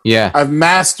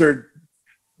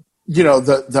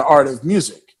 the art of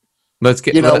music. Let's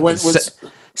get,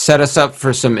 set us up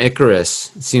for some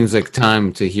Icarus. It seems like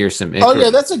time to hear some Icarus. Oh yeah,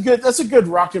 that's a good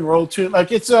rock and roll tune.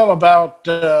 Like it's all about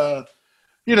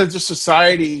just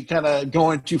society kind of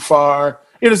going too far.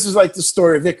 This is like the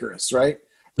story of Icarus, right?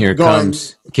 Here it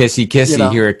comes. Kissy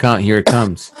kissy, here it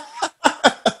comes.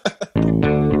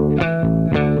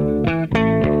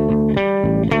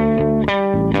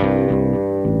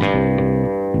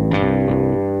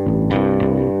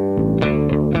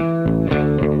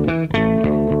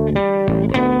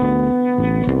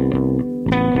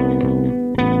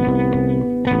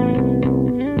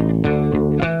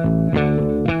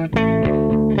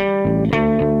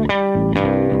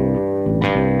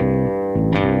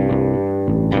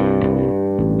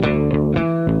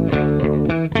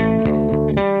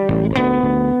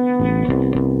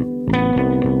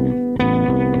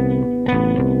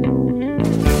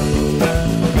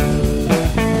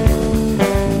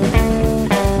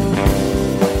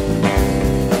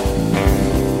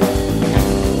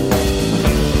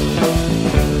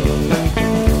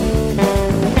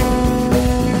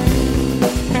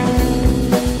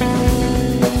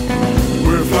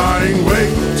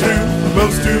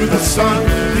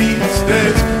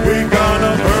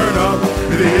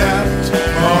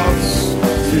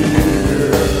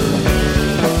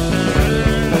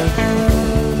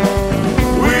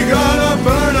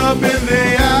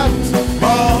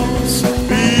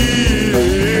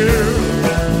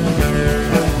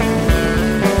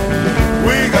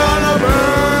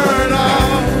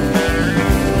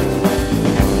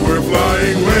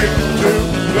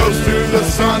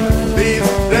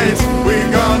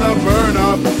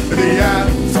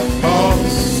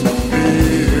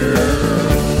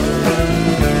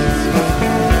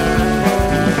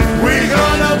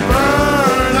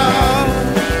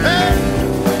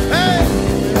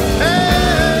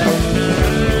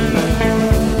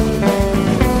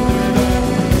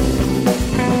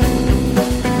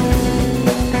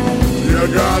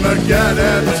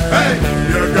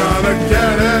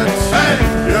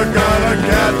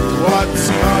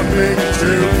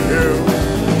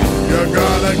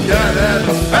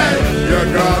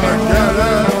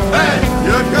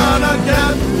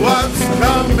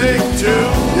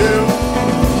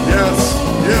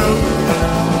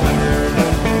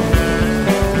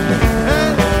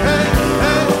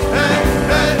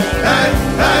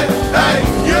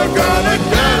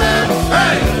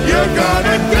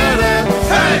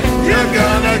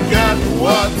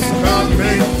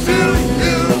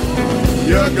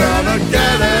 You're gonna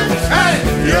get it.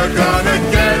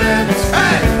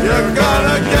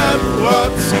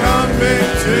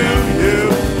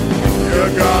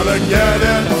 gonna get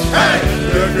it. Hey,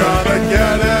 you're gonna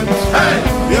get it. Hey,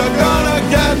 you're gonna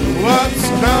get what's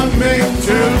coming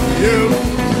to you.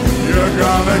 You're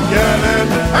gonna get it.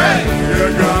 Hey,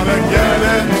 you're gonna get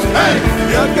it. Hey,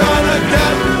 you're gonna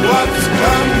get what's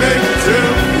coming to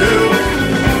you.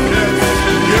 It's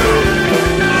you.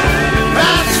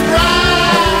 That's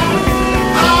right.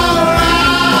 All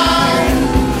right.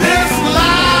 This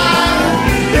life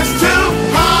is too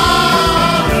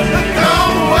hard.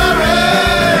 Don't worry.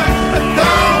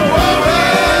 Don't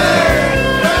worry.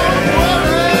 Don't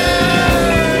worry.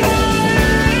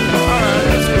 All right,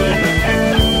 that's cool.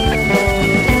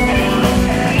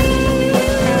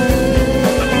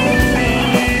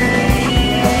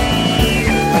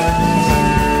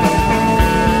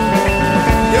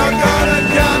 You're gonna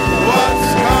get what's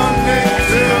coming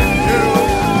to you.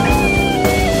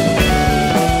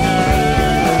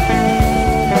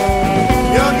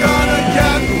 You're gonna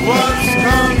get what's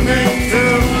coming to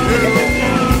you.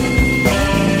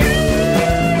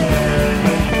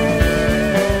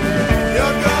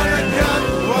 You're gonna get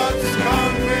what's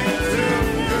coming to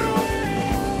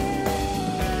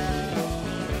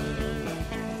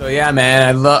you. So yeah,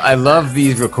 man, I love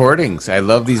these recordings. I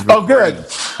love these. Oh, good.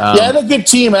 recordings. Yeah, I had a good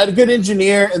team. I had a good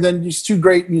engineer, and then these two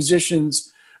great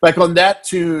musicians. Like on that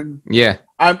tune, Yeah.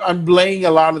 I'm laying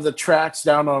a lot of the tracks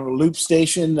down on a loop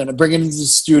station, and I bring it into the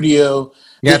studio.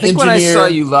 Yeah, I The think when I engineer- saw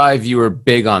you live, you were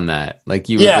big on that. Like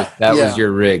you, were Yeah, that yeah. was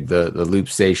your rig, the loop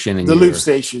station, and the you loop were-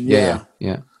 station, Yeah,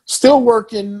 yeah, Still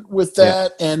working with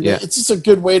that, and yeah. it's just a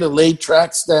good way to lay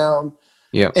tracks down.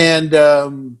 yeah. And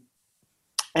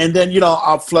then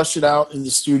I'll flush it out in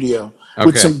the studio with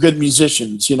Okay. some good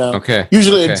musicians. Okay.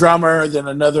 Usually Okay. a drummer, then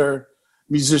another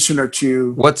musician or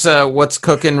two. What's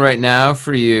cooking right now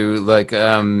for you? Like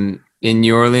in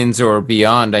New Orleans or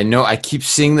beyond? I know I keep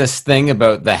seeing this thing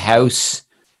about the house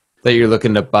that you're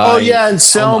looking to buy. Oh yeah, and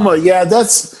Selma. Yeah,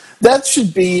 that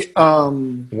should be.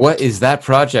 What is that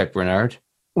project, Bernard?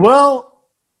 Well,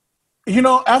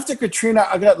 after Katrina,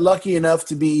 I got lucky enough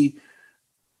to be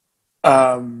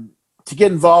to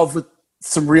get involved with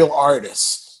some real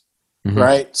artists,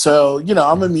 right? So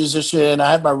I'm a musician.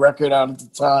 I had my record out at the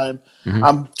time.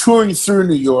 I'm touring through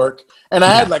New York, and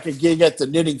I had like a gig at the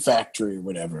Knitting Factory or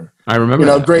whatever. I remember.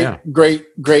 that, yeah.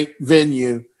 great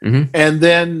venue. And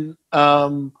then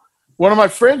one of my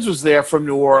friends was there from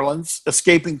New Orleans,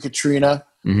 escaping Katrina,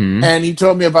 and he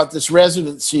told me about this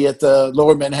residency at the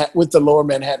Lower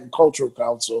Manhattan Cultural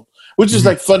Council, which is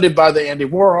like funded by the Andy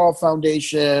Warhol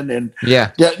Foundation, and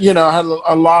Yeah. I had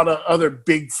a lot of other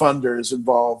big funders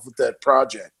involved with that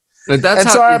project. But that's And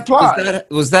how so I applied.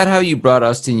 Was that how you brought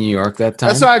us to New York that time?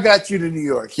 That's how I got you to New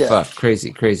York. Yeah. Fuck,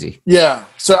 crazy. Yeah.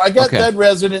 So I got Okay. that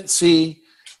residency,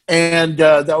 and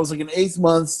that was like an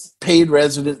 8-month paid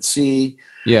residency.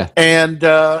 Yeah. And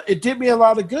it did me a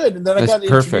lot of good. And then I That's got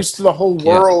perfect. introduced to the whole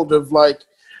world of like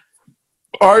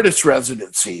artist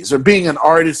residencies or being an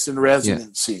artist in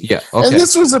residency. Yeah. Okay. And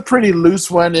this was a pretty loose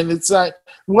one. And it's like,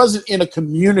 it wasn't in a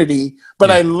community,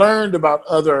 but I learned about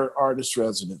other artist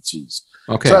residencies.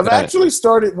 Okay. So I've got it. actually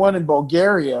started one in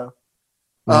Bulgaria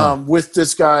with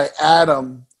this guy,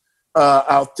 Adam,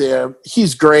 out there.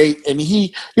 He's great. And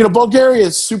Bulgaria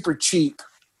is super cheap.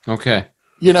 Okay.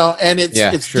 And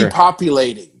it's sure.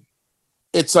 depopulating.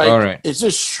 It's like, All right. it's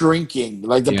just shrinking.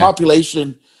 Like the Yeah.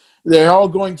 population, they're all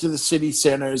going to the city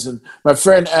centers. And my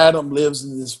friend Adam lives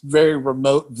in this very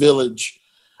remote village,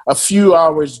 a few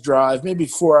hours drive, maybe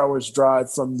 4 hours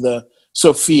drive from the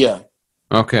Sofia.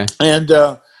 Okay. And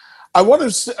I want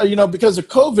to, because of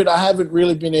COVID, I haven't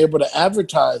really been able to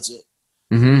advertise it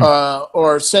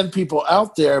or send people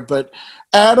out there. But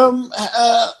Adam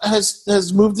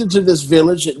has moved into this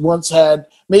village that once had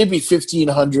maybe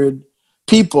 1,500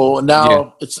 people, and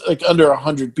now it's like under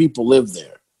 100 people live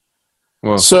there.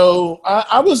 Well, So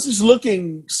I was just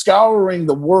scouring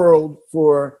the world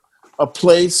for a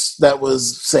place that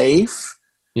was safe,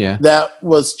 yeah. that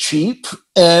was cheap,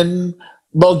 and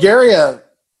Bulgaria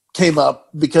came up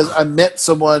because I met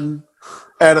someone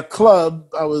at a club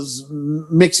I was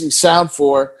mixing sound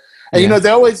for,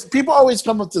 and people always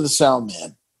come up to the sound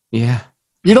man. Yeah.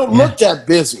 You don't look that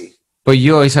busy. But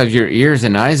you always have your ears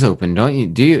and eyes open, don't you?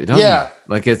 Do you? Don't Yeah. You?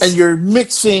 Like it's And you're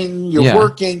mixing, you're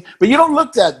working, but you don't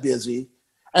look that busy.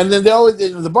 And then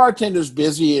the bartender's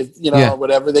busy,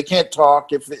 whatever. They can't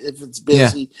talk if it's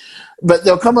busy, but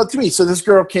they'll come up to me. So this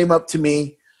girl came up to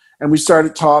me, and we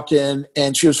started talking,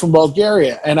 and she was from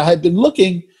Bulgaria, and I had been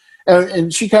looking,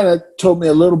 and she kind of told me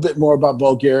a little bit more about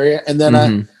Bulgaria, and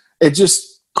then it just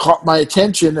caught my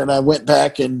attention, and I went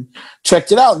back and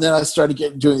checked it out, and then I started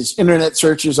doing these internet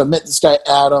searches. I met this guy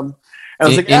Adam, and I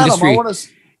was like, Adam, I want to.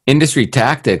 Industry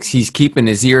tactics. He's keeping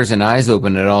his ears and eyes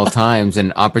open at all times,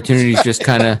 and opportunities just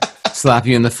kind of slap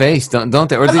you in the face, don't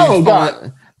they? Or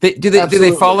do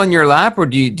they fall on your lap, or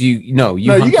do you? No,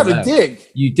 you got to dig.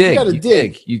 You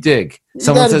dig.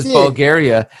 Someone says dig.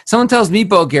 Bulgaria. Someone tells me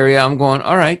Bulgaria. I'm going,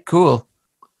 all right, cool.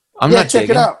 I'm not check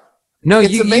digging. It out. No,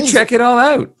 you check it all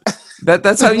out.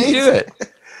 That's how you do it.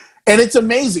 And it's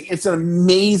amazing. It's an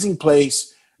amazing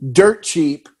place, dirt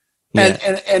cheap.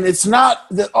 And it's not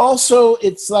that also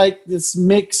it's like this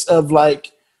mix of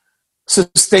like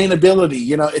sustainability,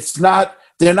 you know,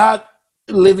 they're not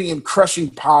living in crushing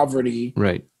poverty.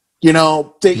 Right. You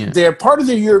know, they're part of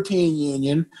the European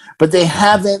Union, but they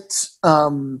haven't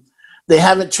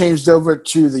changed over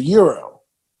to the euro.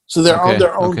 So they're on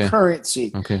their own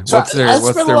currency. Okay. So what's their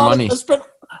money? I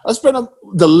spent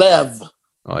the lev.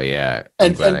 Oh yeah.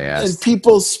 And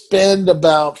people spend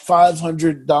about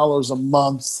 $500 a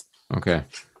month. Okay.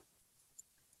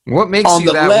 What makes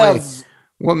you that way?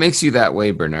 What makes you that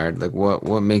way, Bernard? Like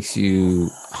what makes you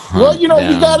well, you know,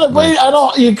 down? You gotta wait.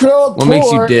 You grow up what poor.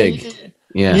 Makes you dig?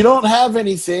 You don't have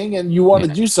anything and you want to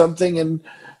do something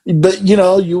but you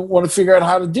know, you want to figure out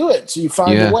how to do it. So you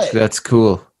find a way. That's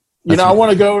cool. You know, I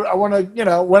want to, you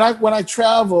know, when I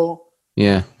travel,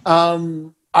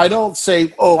 I don't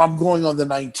say, "Oh, I'm going on the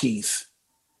 19th."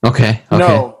 Okay.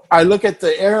 No, I look at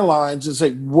the airlines and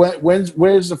say,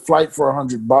 "Where's the flight for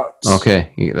 $100?"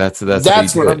 Okay, that's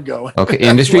where I'm going. Okay,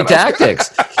 industry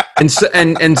tactics, and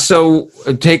so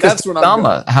take us to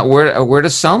Selma. Where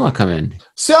does Selma come in?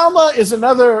 Selma is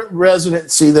another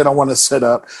residency that I want to set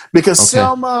up because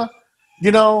Selma,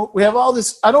 you know, we have all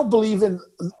this. I don't believe in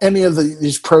any of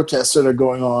these protests that are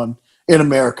going on in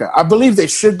America. I believe they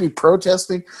should be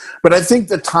protesting, but I think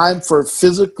the time for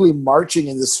physically marching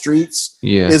in the streets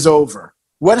is over.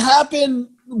 What happened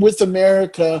with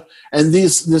America and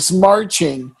this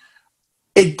marching,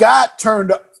 it got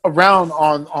turned around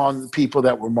on the people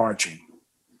that were marching.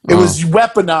 It was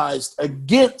weaponized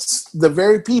against the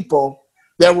very people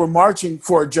that were marching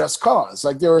for a just cause.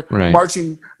 Like they were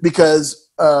marching because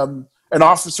an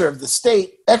officer of the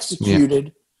state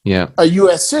executed a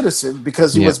U.S. citizen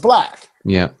because he was black.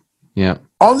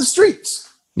 On the streets.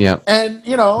 And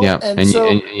you know.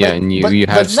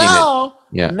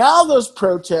 Now those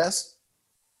protests,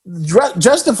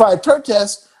 justified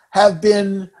protests, have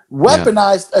been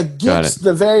weaponized against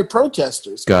the very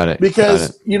protesters.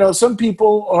 Because you know, some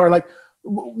people are like,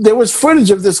 there was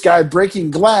footage of this guy breaking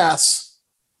glass.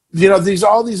 You know,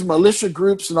 all these militia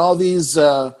groups and all these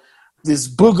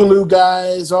boogaloo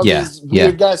guys, all these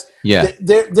weird guys.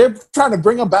 They're trying to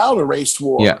bring about a race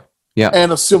war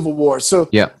and a civil war. So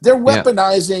they're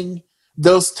weaponizing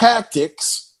those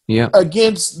tactics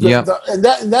against and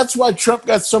that's why Trump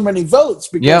got so many votes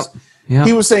because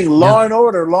he was saying law and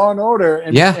order,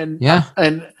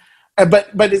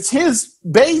 but it's his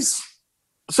base.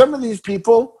 Some of these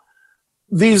people,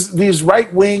 these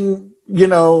right wing, you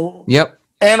know,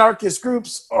 anarchist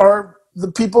groups are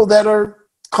the people that are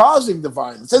causing the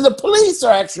violence, and the police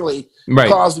are actually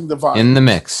causing the violence. In the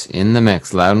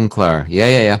mix, loud and clear.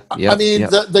 I mean,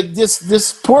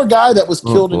 this poor guy that was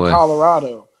killed in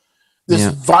Colorado, this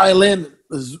violent,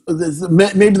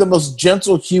 maybe the most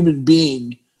gentle human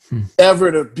being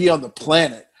ever to be on the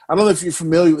planet. I don't know if you're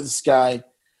familiar with this guy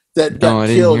that got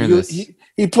killed.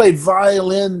 He played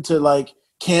violin to like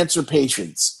cancer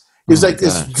patients. He was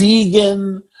this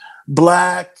vegan,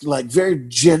 black, like very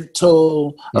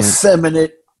gentle,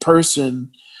 effeminate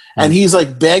person, and he's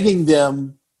like begging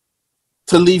them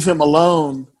to leave him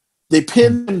alone. They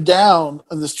pin him down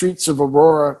on the streets of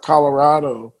Aurora,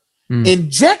 Colorado,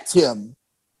 inject him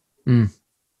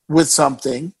with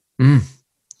something.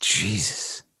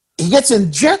 Jesus. He gets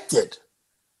injected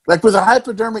like with a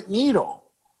hypodermic needle.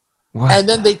 And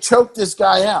then they choke this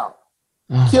guy out,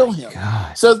 kill him.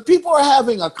 God. So people are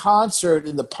having a concert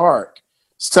in the park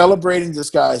celebrating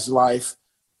this guy's life,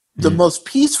 the most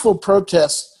peaceful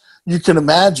protest you can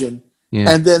imagine.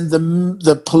 And then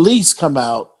the police come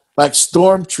out like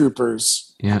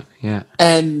stormtroopers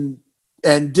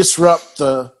and disrupt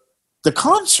the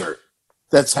concert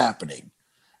that's happening.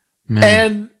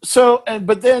 Man.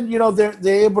 But then, you know,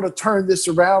 they're able to turn this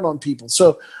around on people.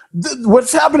 So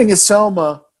what's happening in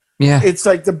Selma, it's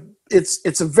like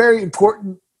it's a very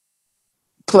important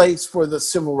place for the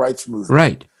civil rights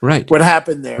movement. Right. What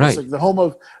happened there? It's like the home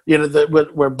of, you know,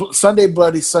 where Sunday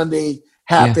Bloody Sunday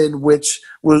happened, which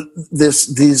was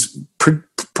these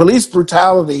police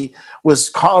brutality was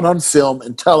caught on film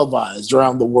and televised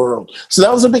around the world. So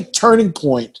that was a big turning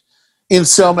point in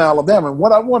Selma, Alabama. And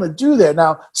what I want to do there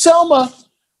now, Selma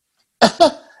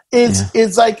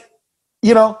is like,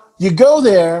 you know, you go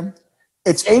there,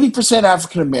 it's 80%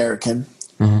 African American.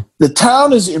 The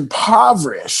town is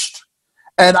impoverished,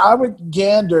 and I would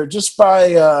gander just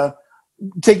by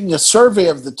taking a survey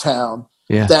of the town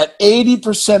that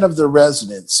 80% of the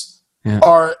residents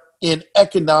are in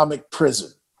economic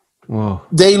prison. Whoa.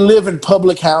 They live in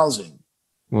public housing.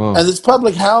 Whoa. And this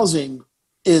public housing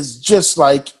is just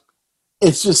like,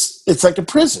 it's like a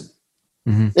prison.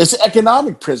 Mm-hmm. It's an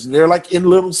economic prison. They're like in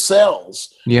little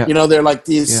cells. Yeah. You know, they're like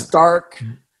these stark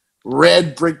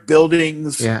red brick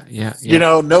buildings. Yeah. You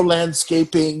know, no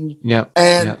landscaping. Yeah.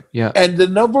 And the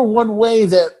number one way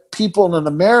that people in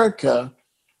America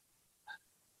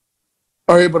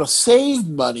are able to save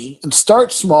money and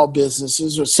start small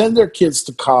businesses or send their kids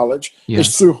to college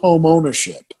is through home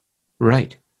ownership.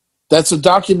 Right. That's a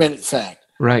documented fact.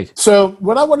 Right. So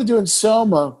what I want to do in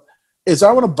Selma is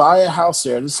I want to buy a house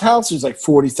there. This house is like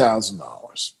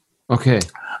 $40,000. Okay.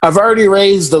 I've already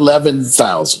raised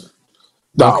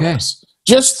 $11,000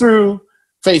 just through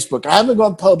Facebook. I haven't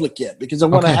gone public yet because I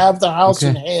want to have the house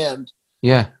in hand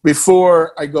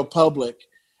before I go public.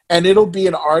 And it'll be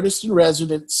an artist in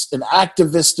residence, an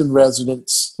activist in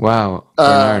residence. Wow.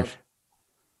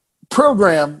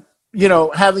 Program, you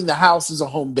know, having the house as a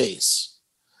home base.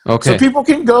 Okay. So people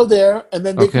can go there and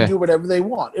then they can do whatever they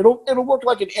want. It'll work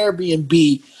like an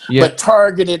Airbnb, but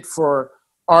targeted for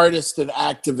artists and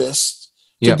activists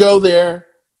to go there.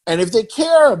 And if they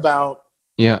care about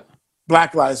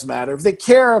Black Lives Matter, if they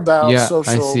care about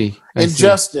social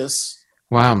injustice,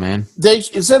 wow, man. They,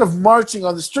 instead of marching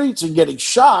on the streets and getting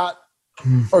shot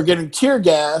or getting tear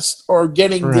gassed or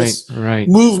getting this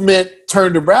movement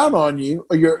turned around on you,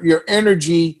 or your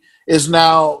energy is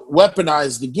now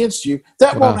weaponized against you,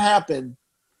 that won't happen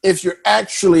if you're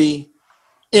actually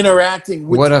interacting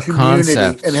with the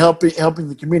community and helping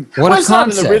the community. It's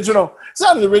not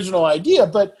an original idea,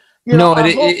 but you know,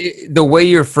 the way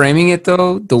you're framing it,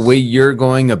 though, the way you're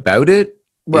going about it,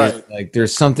 right? Like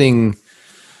there's something.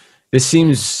 This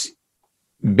seems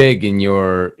big in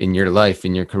your life,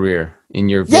 in your career, in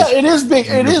your vision, it is big.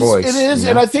 It is, you know?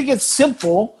 And I think it's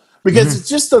simple because it's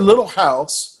just a little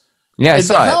house. Yeah, and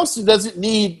the house doesn't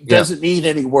need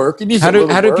any work. It needs how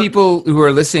do people who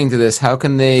are listening to this? How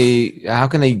can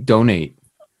they donate?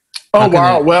 Oh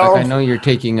wow! Well, I know you're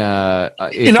taking I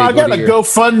got a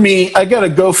GoFundMe. I got a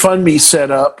GoFundMe set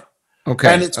up.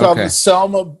 Okay, and it's called the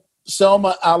Selma,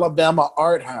 Alabama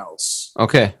Art House.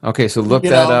 Okay. So look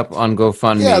that up on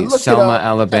GoFundMe. Selma,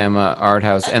 Alabama Art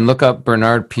House, and look up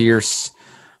Bernard Pierce.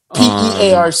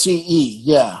 Pearce.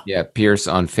 Yeah, Pierce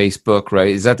on Facebook. Right?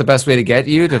 Is that the best way to get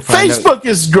you to find Facebook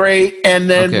is great, and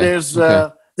then there's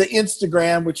the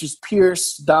Instagram, which is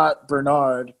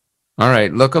pierce.bernard. All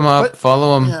right, look him up,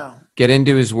 follow him, get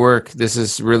into his work. This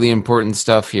is really important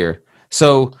stuff here.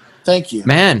 So, thank you,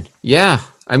 man. Yeah.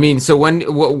 I mean, so is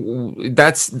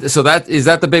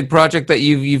that the big project that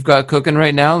you've got cooking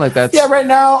right now? Like that's right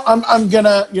now I'm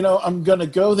gonna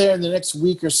go there in the next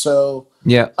week or so.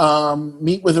 Yeah.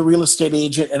 Meet with a real estate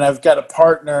agent, and I've got a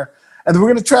partner, and we're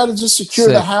gonna try to just secure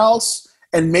the house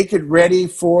and make it ready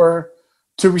to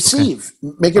receive.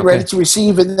 Make it ready to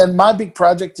receive, and then my big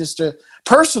project is to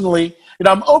personally,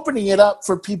 I'm opening it up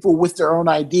for people with their own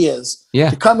ideas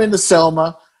to come into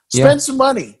Selma. Spend some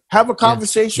money. Have a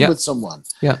conversation with someone.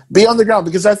 Yeah. Be on the ground,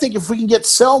 because I think if we can get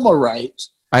Selma right,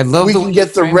 we can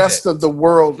get the rest of the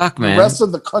world, the rest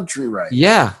of the country right.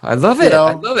 Yeah, I love it.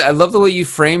 I love it. I love the way you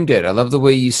framed it. I love the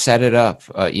way you set it up.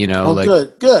 Good.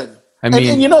 I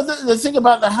mean, and the thing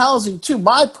about the housing too.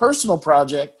 My personal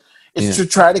project is to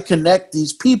try to connect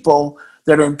these people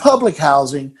that are in public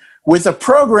housing with a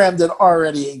program that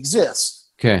already exists.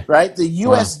 Okay. Right? The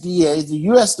USDA, the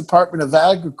U.S. Department of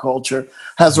Agriculture,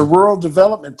 has a rural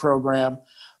development program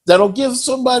that'll give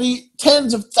somebody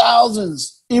tens of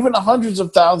thousands, even hundreds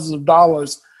of thousands of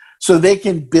dollars so they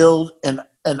can build and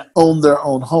own their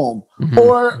own home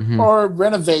or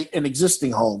renovate an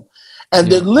existing home.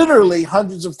 And then literally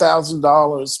hundreds of thousands of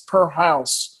dollars per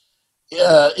house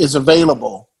is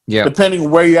available,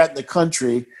 depending where you're at in the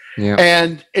country. Yeah.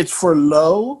 And it's for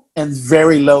low and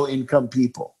very low income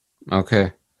people.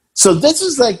 Okay. So this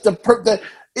is like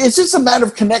it's just a matter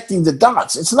of connecting the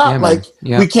dots. It's not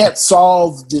we can't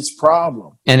solve this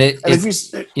problem. And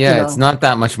it's not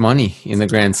that much money in the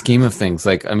grand scheme of things.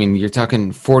 Like, I mean, you're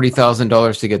talking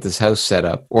 $40,000 to get this house set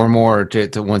up, or more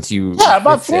to once you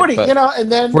about 40,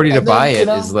 and then 40 to buy it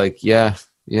is like yeah.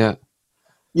 I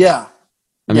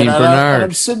mean, Bernard,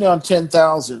 I'm sitting on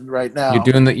 10,000 right now.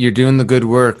 You're doing the good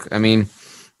work. I mean,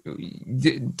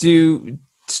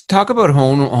 talk about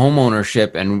home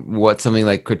ownership and what something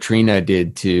like Katrina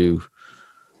did to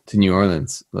New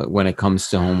Orleans when it comes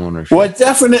to home ownership. Well,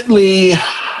 definitely,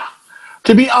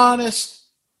 to be honest,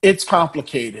 it's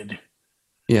complicated.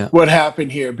 what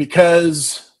happened here,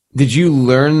 because... Did you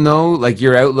learn, though, like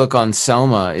your outlook on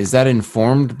Selma, is that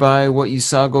informed by what you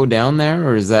saw go down there,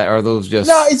 or are those just...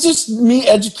 No, it's just me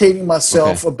educating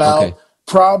myself about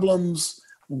problems.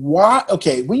 Why?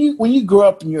 Okay, when you grow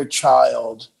up and you're a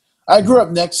child, I grew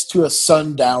up next to a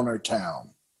sundowner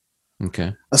town.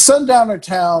 Okay. A sundowner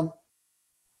town,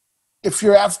 if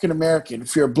you're African American,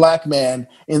 if you're a black man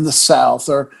in the South,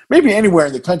 or maybe anywhere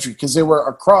in the country, because they were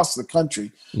across the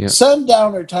country,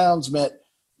 sundowner towns meant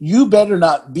you better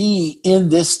not be in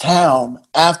this town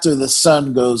after the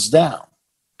sun goes down.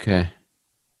 Okay.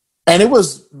 And it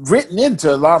was written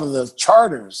into a lot of the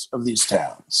charters of these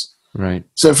towns. Right.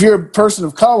 So if you're a person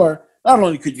of color, not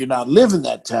only could you not live in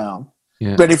that town,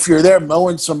 but if you're there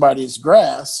mowing somebody's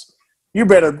grass, you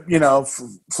better,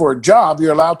 for a job,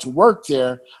 you're allowed to work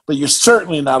there, but you're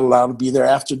certainly not allowed to be there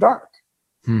after dark.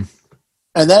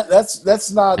 And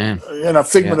that's not a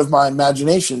figment of my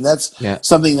imagination. That's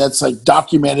something that's like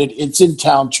documented. It's in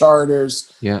town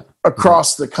charters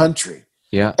across the country.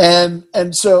 Yeah.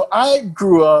 And so I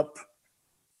grew up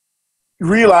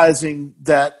realizing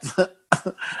that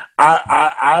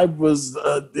it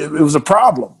was a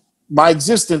problem. My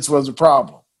existence was a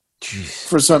problem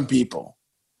for some people.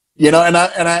 And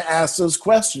I asked those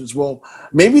questions. Well,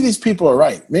 maybe these people are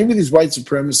right. Maybe these white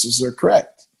supremacists are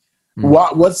correct.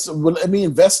 Let me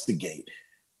investigate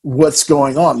what's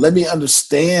going on. Let me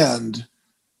understand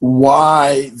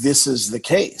why this is the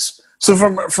case. So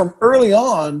from early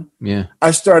on,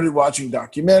 I started watching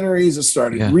documentaries. I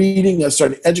started reading. I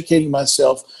started educating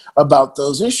myself about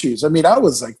those issues. I mean, I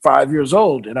was like 5 years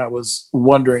old, and I was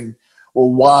wondering, well,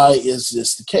 why is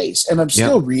this the case? And I'm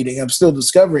still reading. I'm still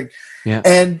discovering. Yeah.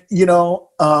 And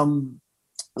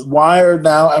why are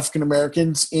now African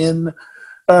Americans in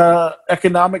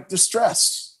economic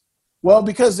distress? Well,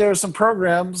 because there are some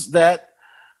programs that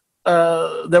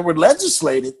were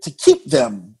legislated to keep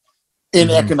them in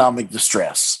economic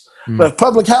distress. But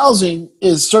public housing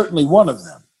is certainly one of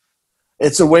them.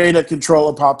 It's a way to control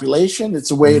a population.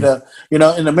 It's a way to,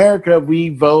 in America, we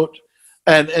vote,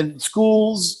 and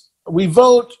schools, we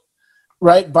vote,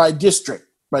 right, by district.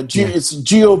 It's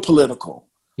geopolitical.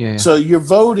 So you're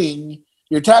voting.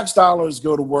 Your tax dollars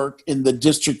go to work in the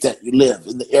district that you live,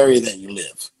 in the area that you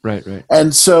live. Right.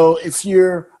 And so if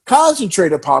you're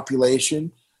concentrated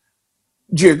population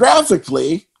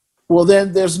geographically, well,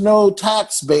 then there's no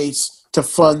tax base to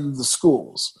fund the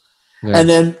schools. Yeah. And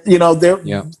then,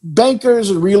 bankers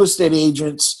and real estate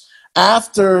agents,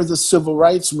 after the civil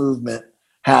rights movement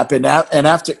happened and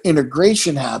after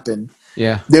integration happened,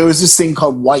 there was this thing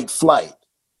called white flight.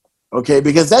 Okay,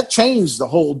 because that changed the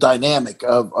whole dynamic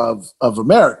of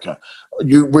America.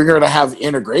 We're going to have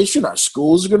integration. Our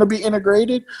schools are going to be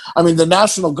integrated. I mean, the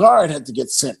National Guard had to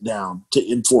get sent down to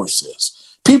enforce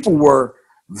this. People were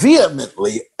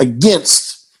vehemently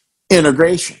against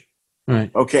integration.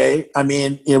 Right. Okay, I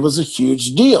mean, it was a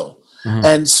huge deal.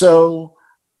 And so,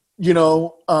 they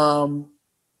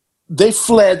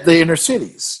fled the inner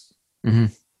cities.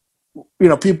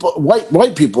 People,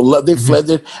 white people, they fled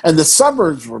there, and the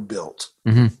suburbs were built.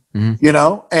 And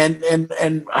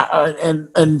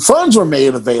funds were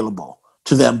made available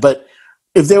to them. But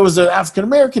if there was an African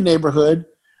American neighborhood,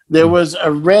 there was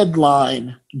a red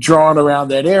line drawn around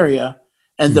that area,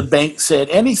 and the bank said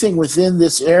anything within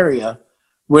this area,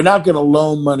 we're not going to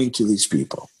loan money to these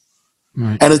people.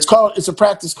 Right. And it's a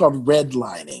practice called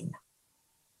redlining.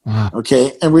 Wow.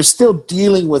 Okay, and we're still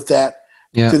dealing with that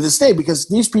to this day, because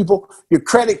these people, your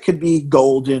credit could be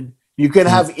golden, you could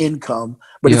have income,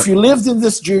 but if you lived in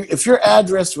this, if your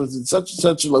address was in such and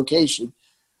such a location,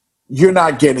 you're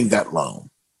not getting that loan.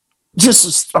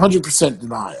 Just 100%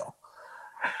 denial.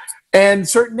 And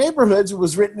certain neighborhoods, it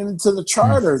was written into the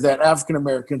charter that African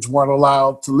Americans weren't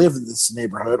allowed to live in this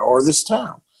neighborhood or this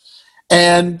town.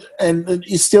 And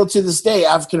still to this day,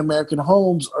 African American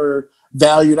homes are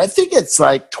valued, I think it's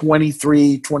like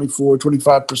 23, 24,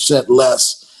 25%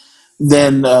 less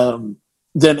than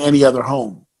any other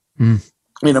home in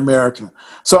America.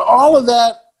 So all of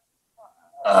that,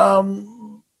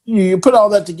 you put all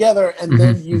that together, and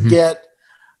then you get,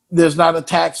 there's not a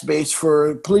tax base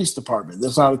for a police department.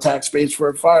 There's not a tax base for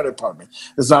a fire department.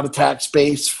 There's not a tax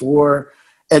base for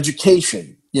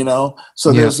education.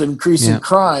 So there's an increase in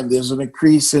crime. There's an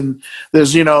increase in,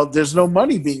 there's no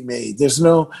money being made. There's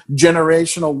no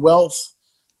generational wealth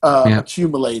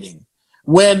accumulating.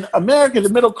 When America, the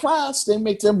middle class, they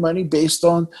make their money based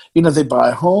on, they buy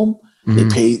a home, they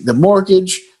pay the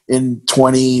mortgage. In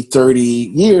 20, 30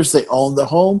 years, they own the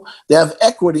home. They have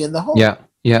equity in the home. And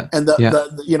and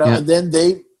then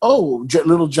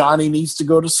little Johnny needs to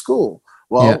go to school.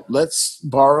 Well, let's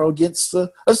borrow let's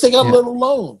take out a little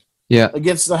loan.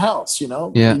 against the House.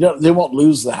 They won't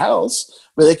lose the House,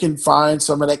 but they can find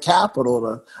some of that capital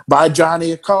to buy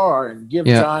Johnny a car and give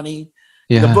Johnny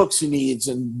the books he needs,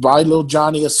 and buy little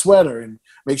Johnny a sweater and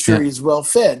make sure he's well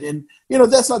fed. And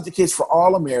that's not the case for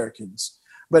all Americans,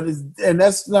 and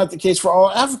that's not the case for all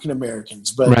African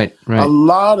Americans. But a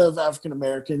lot of African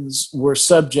Americans were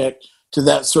subject to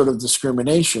that sort of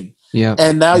discrimination.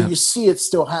 And now you see it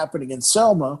still happening in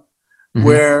Selma,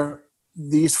 where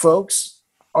these folks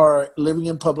are living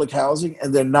in public housing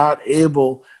and they're not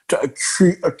able to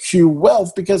accrue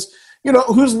wealth because,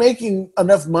 who's making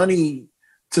enough money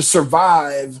to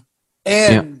survive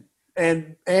and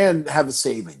have a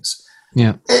savings?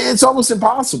 It's almost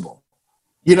impossible.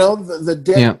 The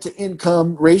debt to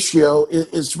income ratio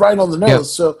is right on the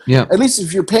nose. So at least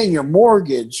if you're paying your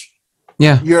mortgage,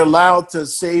 you're allowed to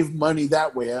save money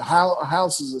that way. A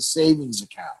house is a savings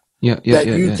account that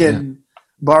you can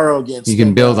borrow against. You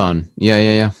can build on.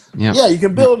 Yeah, you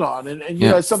can build on. And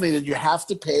it's something that you have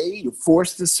to pay. You're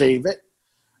forced to save it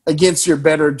against your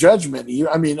better judgment.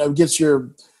 Against your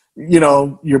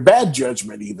bad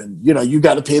judgment even. You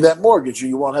got to pay that mortgage or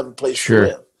you won't have a place to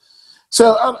live.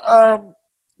 So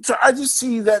I just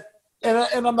see that,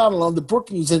 and I'm not alone. The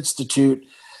Brookings Institute,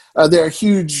 they're a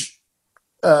huge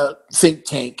think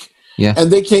tank.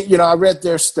 And they can't, I read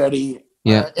their study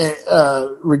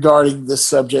regarding this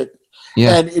subject,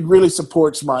 and it really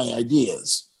supports my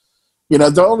ideas.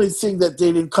 The only thing that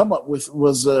they didn't come up with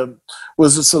was a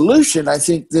solution. I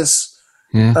think this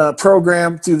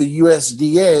program through the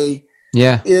USDA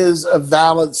is a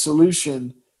valid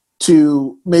solution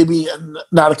to maybe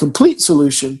not a complete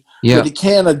solution, but it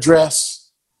can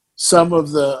address some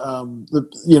of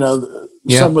the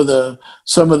some of the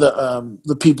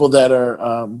people that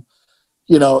are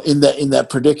in that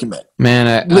predicament.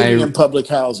 Man, living in public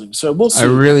housing. So we'll see. I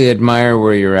really admire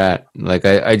where you're at. Like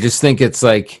I just think it's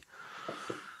like,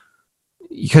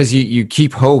 because you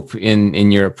keep hope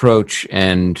in your approach,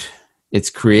 and it's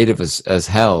creative as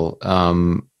hell.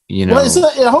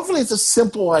 Hopefully it's a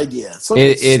simple idea. So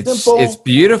it's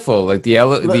beautiful. Like the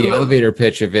elevator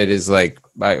pitch of it is like,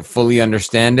 I fully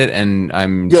understand it, and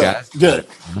I'm jazzed. Good.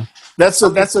 That's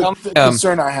a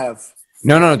concern I have.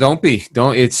 No, don't be.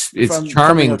 It's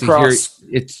charming to hear.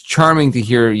 It's charming to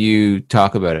hear you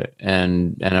talk about it,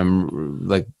 and I'm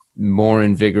like more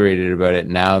invigorated about it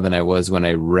now than I was when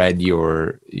I read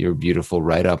your beautiful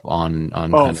write-up on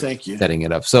thank you. Setting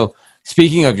it up. So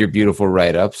speaking of your beautiful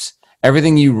write-ups,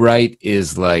 everything you write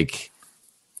is like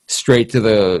straight to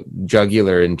the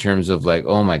jugular in terms of like,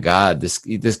 oh my God, this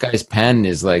guy's pen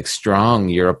is like strong.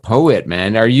 You're a poet,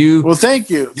 man. Are you? Well, thank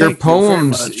you. Your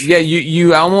poems,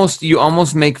 you almost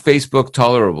make Facebook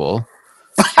tolerable.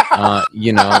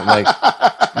 Like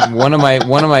one of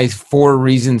my 4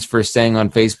 reasons for staying on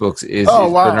Facebook is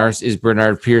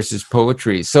Bernard Pierce's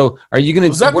poetry. So are you going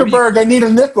to Zuckerberg? I need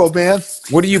a nickel, man.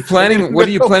 What are you planning? What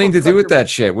are you planning to do with that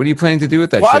shit? What are you planning to do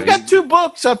with that shit? Well, I've got 2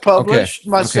 books I published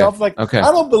myself. I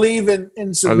don't believe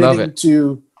in submitting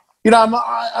to. I'm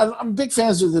a big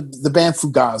fan of the band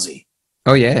Fugazi.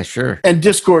 Oh yeah, sure. And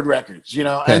Discord Records,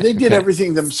 and they did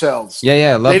everything themselves.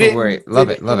 Yeah, love it.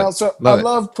 Love it. So I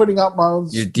love putting out my own.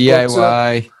 Your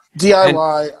DIY.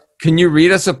 DIY. And can you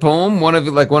read us a poem? One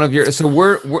of your. So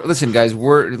we're listen, guys.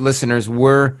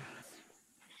 We're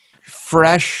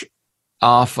fresh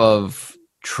off of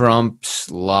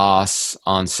Trump's loss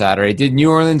on Saturday. Did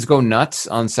New Orleans go nuts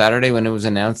on Saturday when it was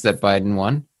announced that Biden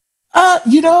won?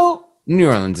 New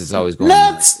Orleans is always going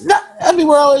nuts.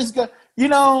 We're always going.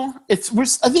 I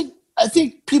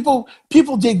think people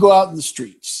did go out in the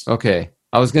streets. Okay.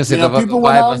 I was going to say the people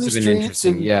went out in must the have been streets.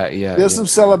 Interesting. Yeah. There's some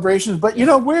celebrations, but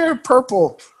we're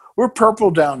purple. We're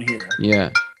purple down here. Yeah.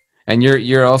 And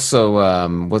you're also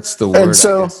what's the word? And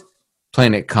so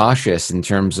playing it cautious in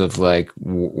terms of like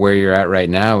where you're at right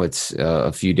now. It's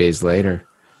a few days later.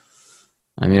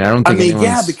 I don't think.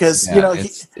 Because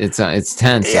it's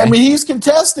tense. He's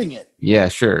contesting it. Yeah,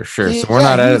 sure. So we're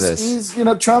not out of this. He's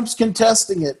Trump's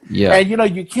contesting it. Yeah, and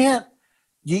you can't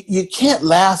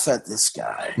laugh at this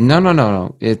guy.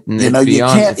 No. It's beyond. You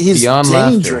can't. He's beyond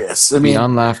dangerous. Laughter.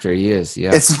 Beyond laughter, he is.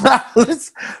 Yeah. It's not.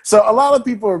 So a lot of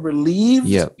people are relieved.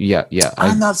 Yeah.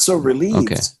 I'm not so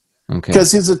relieved. Okay.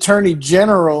 Because his attorney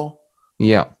general.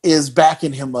 Yeah, is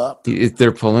backing him up.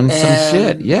 They're pulling some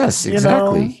shit. Yes,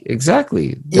 exactly. He's not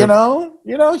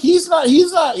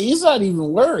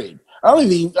even worried. I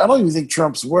don't even think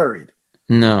Trump's worried.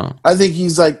 No, I think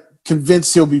he's like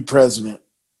convinced he'll be president.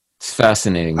 It's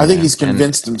fascinating. I think he's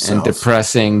convinced himself. And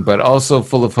depressing, but also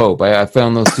full of hope. I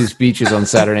found those 2 speeches on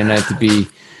Saturday night to be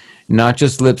not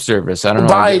just lip service. I don't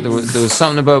know. There was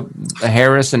something about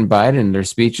Harris and Biden. Their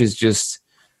speeches just.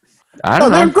 I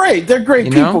don't know. They're great. They're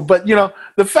great people. But,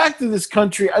 the fact of this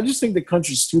country, I just think the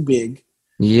country's too big.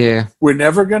 Yeah. We're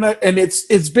never going to, and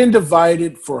it's been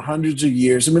divided for hundreds of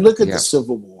years. I mean, look at the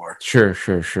Civil War. Sure.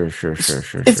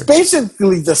 It's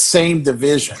basically the same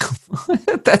division.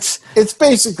 It's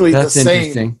basically the same.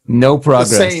 Interesting. No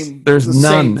progress. There's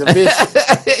none. Same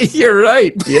division. You're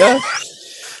right. Yeah.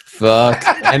 Fuck.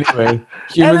 Anyway.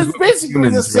 And it's basically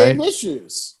the same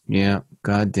issues. Yeah.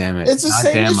 God damn it. It's the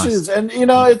same issues. And,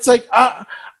 it's like,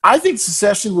 I think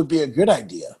secession would be a good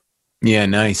idea. Yeah,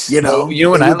 nice. When I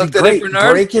looked at it,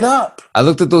 Bernard, break it up. I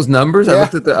looked at those numbers.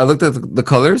 Yeah. I looked at the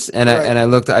colors, and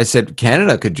I said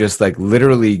Canada could just like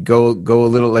literally go a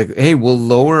little like, hey, we'll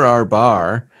lower our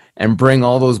bar and bring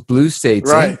all those blue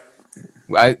states in.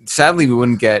 Sadly, we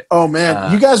wouldn't get. Oh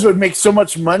man, you guys would make so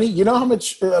much money. You know how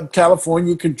much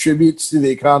California contributes to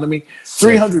the economy?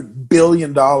 $300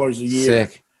 billion a year.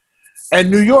 Sick.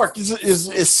 And New York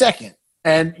is second.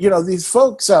 And these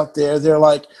folks out there, they're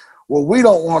like, well, we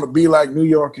don't want to be like New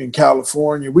York and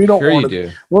California. We don't want to.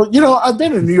 Do. Well, I've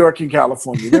been in New York and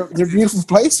California. They're beautiful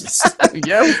places.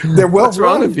 Yeah, they're well What's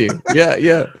wrong with you?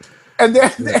 Yeah. And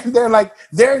they're like,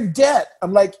 they're in debt.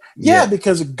 I'm like,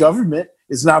 because a government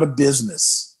is not a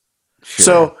business. Sure.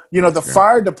 So the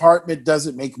fire department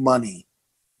doesn't make money.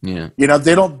 Yeah.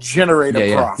 They don't generate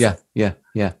a profit. Yeah.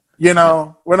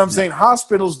 What I'm saying,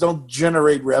 hospitals don't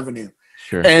generate revenue.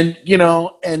 Sure. And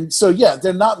and so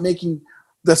they're not making.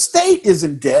 The state is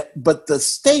in debt, but the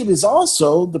state is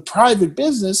also, the private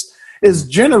business is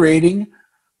generating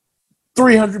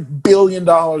 $300 billion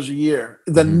a year,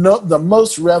 the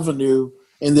most revenue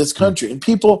in this country. And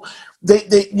people, they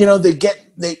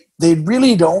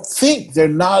really don't think. They're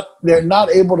not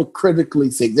able to critically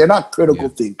think. They're not critical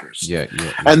thinkers. Yeah.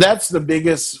 And that's the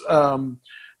biggest,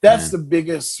 the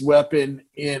biggest weapon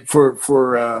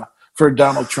for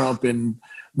Donald Trump and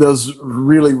those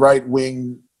really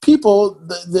right-wing people.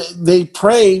 They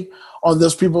prey on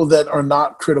those people that are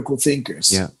not critical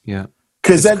thinkers. Yeah.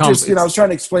 Because that just, I was trying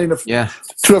to explain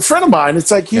to a friend of mine.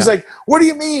 It's like, he's like, what do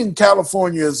you mean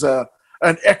California is an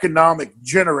economic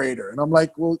generator? And I'm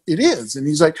like, well, it is. And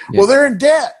he's like, well, they're in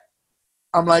debt.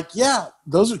 I'm like, yeah,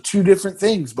 those are two different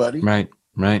things, buddy. Right.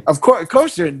 Of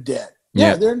course they're in debt.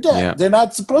 Yeah, they're in debt. Yeah. They're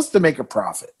not supposed to make a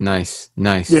profit. Nice.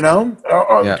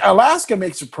 Alaska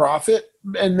makes a profit,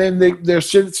 and then their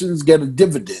citizens get a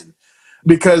dividend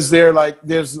because they're like,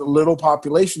 there's a little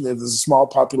population there. There's a small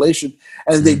population,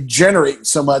 and they generate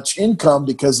so much income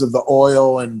because of the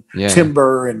oil and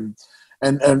timber and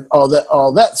all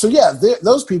that. So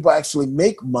those people actually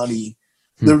make money.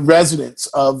 The residents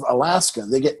of Alaska,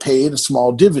 they get paid a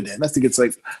small dividend. I think it's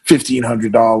like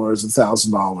 $1,500,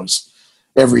 $1,000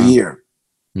 every year.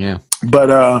 Yeah. But,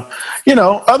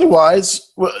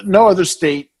 otherwise, no other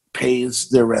state pays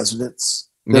their residents.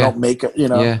 They don't make it,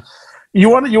 Yeah. You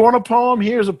want a poem?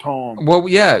 Here's a poem. Well,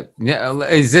 yeah.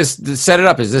 Is this, set it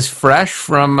up, is this fresh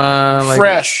from,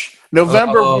 fresh.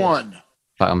 November 1.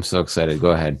 I'm so excited.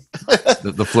 Go ahead.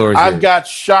 The floor is I've yours. got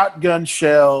shotgun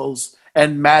shells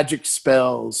and magic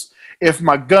spells. If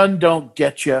my gun don't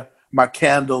get you, my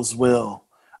candles will.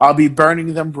 I'll be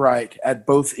burning them bright at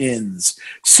both ends.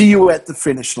 See you at the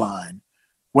finish line.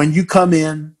 When you come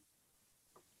in,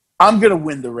 I'm going to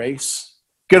win the race.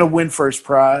 Going to win first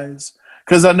prize.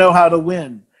 Because I know how to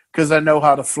win. Because I know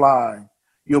how to fly.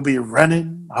 You'll be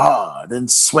running hard and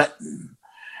sweating.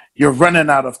 You're running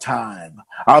out of time.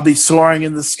 I'll be soaring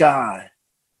in the sky.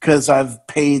 Because I've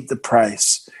paid the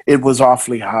price. It was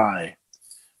awfully high.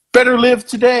 Better live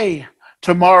today.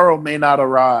 Tomorrow may not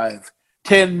arrive.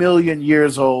 10 million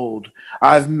years old,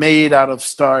 I've made out of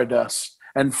stardust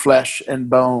and flesh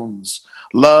and bones.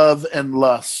 Love and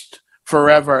lust,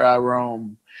 forever I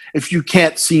roam. If you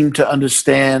can't seem to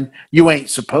understand, you ain't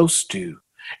supposed to.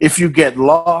 If you get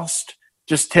lost,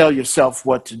 just tell yourself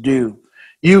what to do.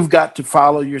 You've got to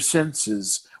follow your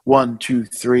senses. 1, 2,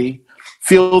 3.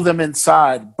 Feel them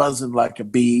inside, buzzing like a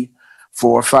bee.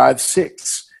 4, 5,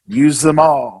 6. Use them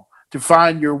all. To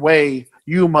find your way,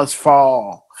 you must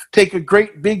fall. Take a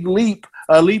great big leap,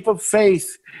 a leap of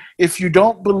faith. If you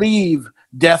don't believe,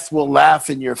 death will laugh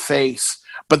in your face.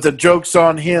 But the joke's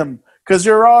on him, because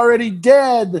you're already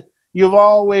dead. You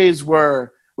always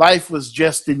were. Life was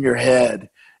just in your head.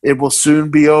 It will soon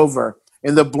be over.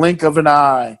 In the blink of an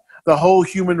eye, the whole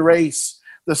human race,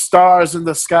 the stars in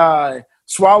the sky,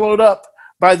 swallowed up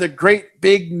by the great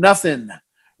big nothing.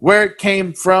 Where it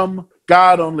came from,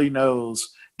 God only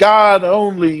knows. God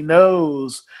only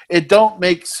knows. It don't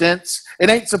make sense. It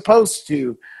ain't supposed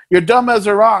to. You're dumb as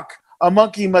a rock, a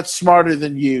monkey much smarter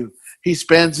than you. He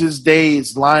spends his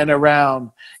days lying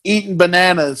around, eating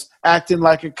bananas, acting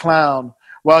like a clown,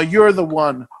 while you're the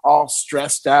one all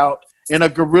stressed out in a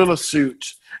gorilla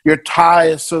suit. Your tie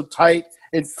is so tight,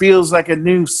 it feels like a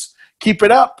noose. Keep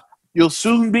it up. You'll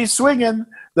soon be swinging.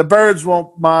 The birds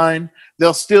won't mind.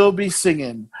 They'll still be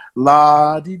singing.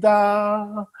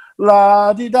 La-di-da,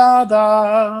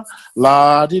 la-di-da-da,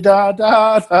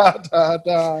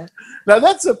 la-di-da-da-da-da-da. Now,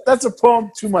 that's a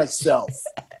poem to myself.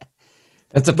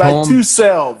 That's a poem. By two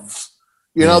selves.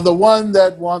 You know, the one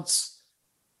that once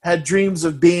had dreams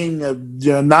of being a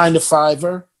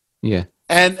 9-to-5er. Yeah.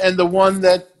 And the one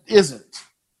that isn't.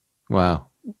 Wow.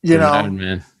 You know,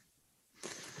 man.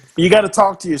 You got to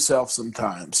talk to yourself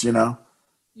sometimes, you know.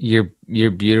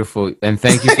 You're beautiful, and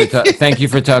thank you for thank you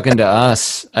for talking to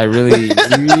us. I really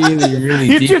You're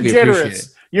deeply too generous. Appreciate it.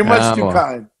 You're much too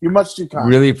kind. You're much too kind.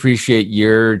 Really appreciate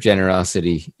your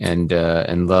generosity and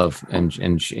love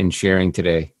and sharing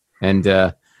today. And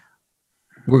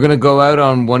we're gonna go out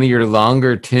on one of your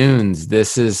longer tunes.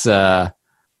 This is The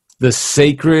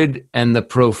Sacred and the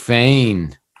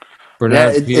Profane.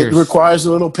 Bernard Pierce. It requires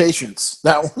a little patience.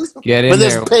 That one. Get in but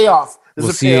there's there. Payoff.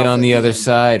 We'll see it on the other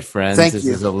side, friends. This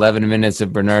is 11 minutes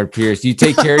of Bernard Pierce. You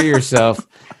take care of yourself.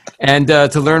 And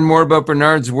to learn more about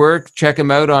Bernard's work, check him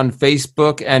out on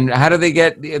Facebook. And how do they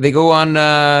go on,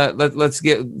 let's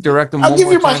direct them. I'll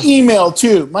give you my email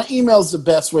too. My email is the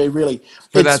best way, really.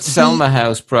 For that Selma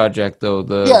House project, though.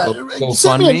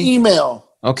 Send me an email.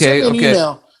 Okay.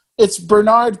 Email. It's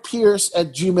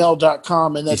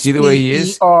bernardpierce@gmail.com. And that's you see the way he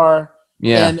is?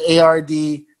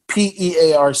 BERNARD.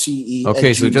 PEARCE.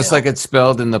 Okay, so just like it's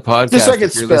spelled in the podcast, just like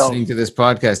it's if you're spelled. Listening to this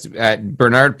podcast at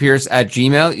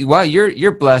bernardpierce@gmail. Wow,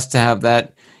 you're blessed to have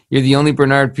that. You're the only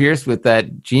Bernard Pierce with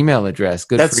that Gmail address.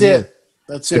 That's for you.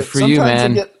 That's it. Good for you,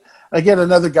 man. I get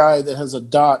another guy that has a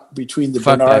dot between the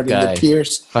Bernard and the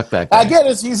Pierce. Fuck that guy. I get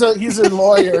it. He's a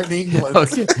lawyer in England.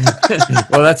 Okay.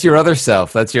 Well, that's your other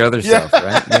self. That's your other self,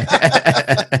 right?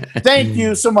 Thank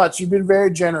you so much. You've been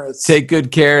very generous. Take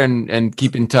good care and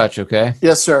keep in touch, okay?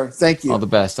 Yes, sir. Thank you. All the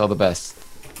best. All the best.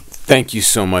 Thank you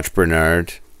so much,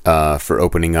 Bernard, for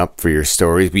opening up for your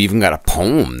stories. We even got a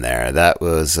poem there. That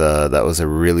was a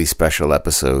really special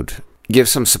episode. Give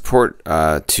some support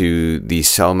to the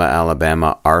Selma,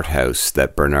 Alabama art house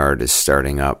that Bernard is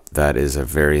starting up. That is a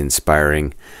very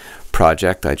inspiring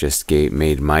project. I just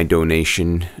made my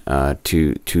donation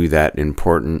to that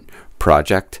important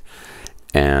project,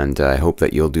 and I hope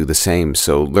that you'll do the same.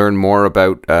 So learn more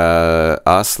about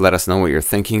us. Let us know what you're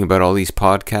thinking about all these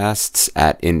podcasts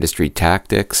at Industry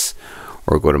Tactics,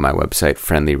 or go to my website,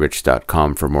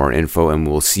 friendlyrich.com, for more info, and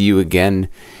we'll see you again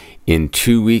in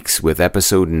 2 weeks with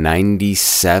episode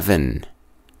 97.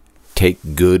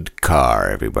 Take good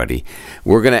care, everybody.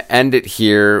 We're going to end it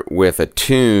here with a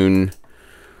tune,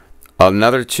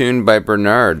 another tune by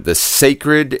Bernard, The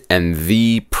Sacred and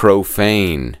the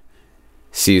Profane.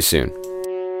 See you soon.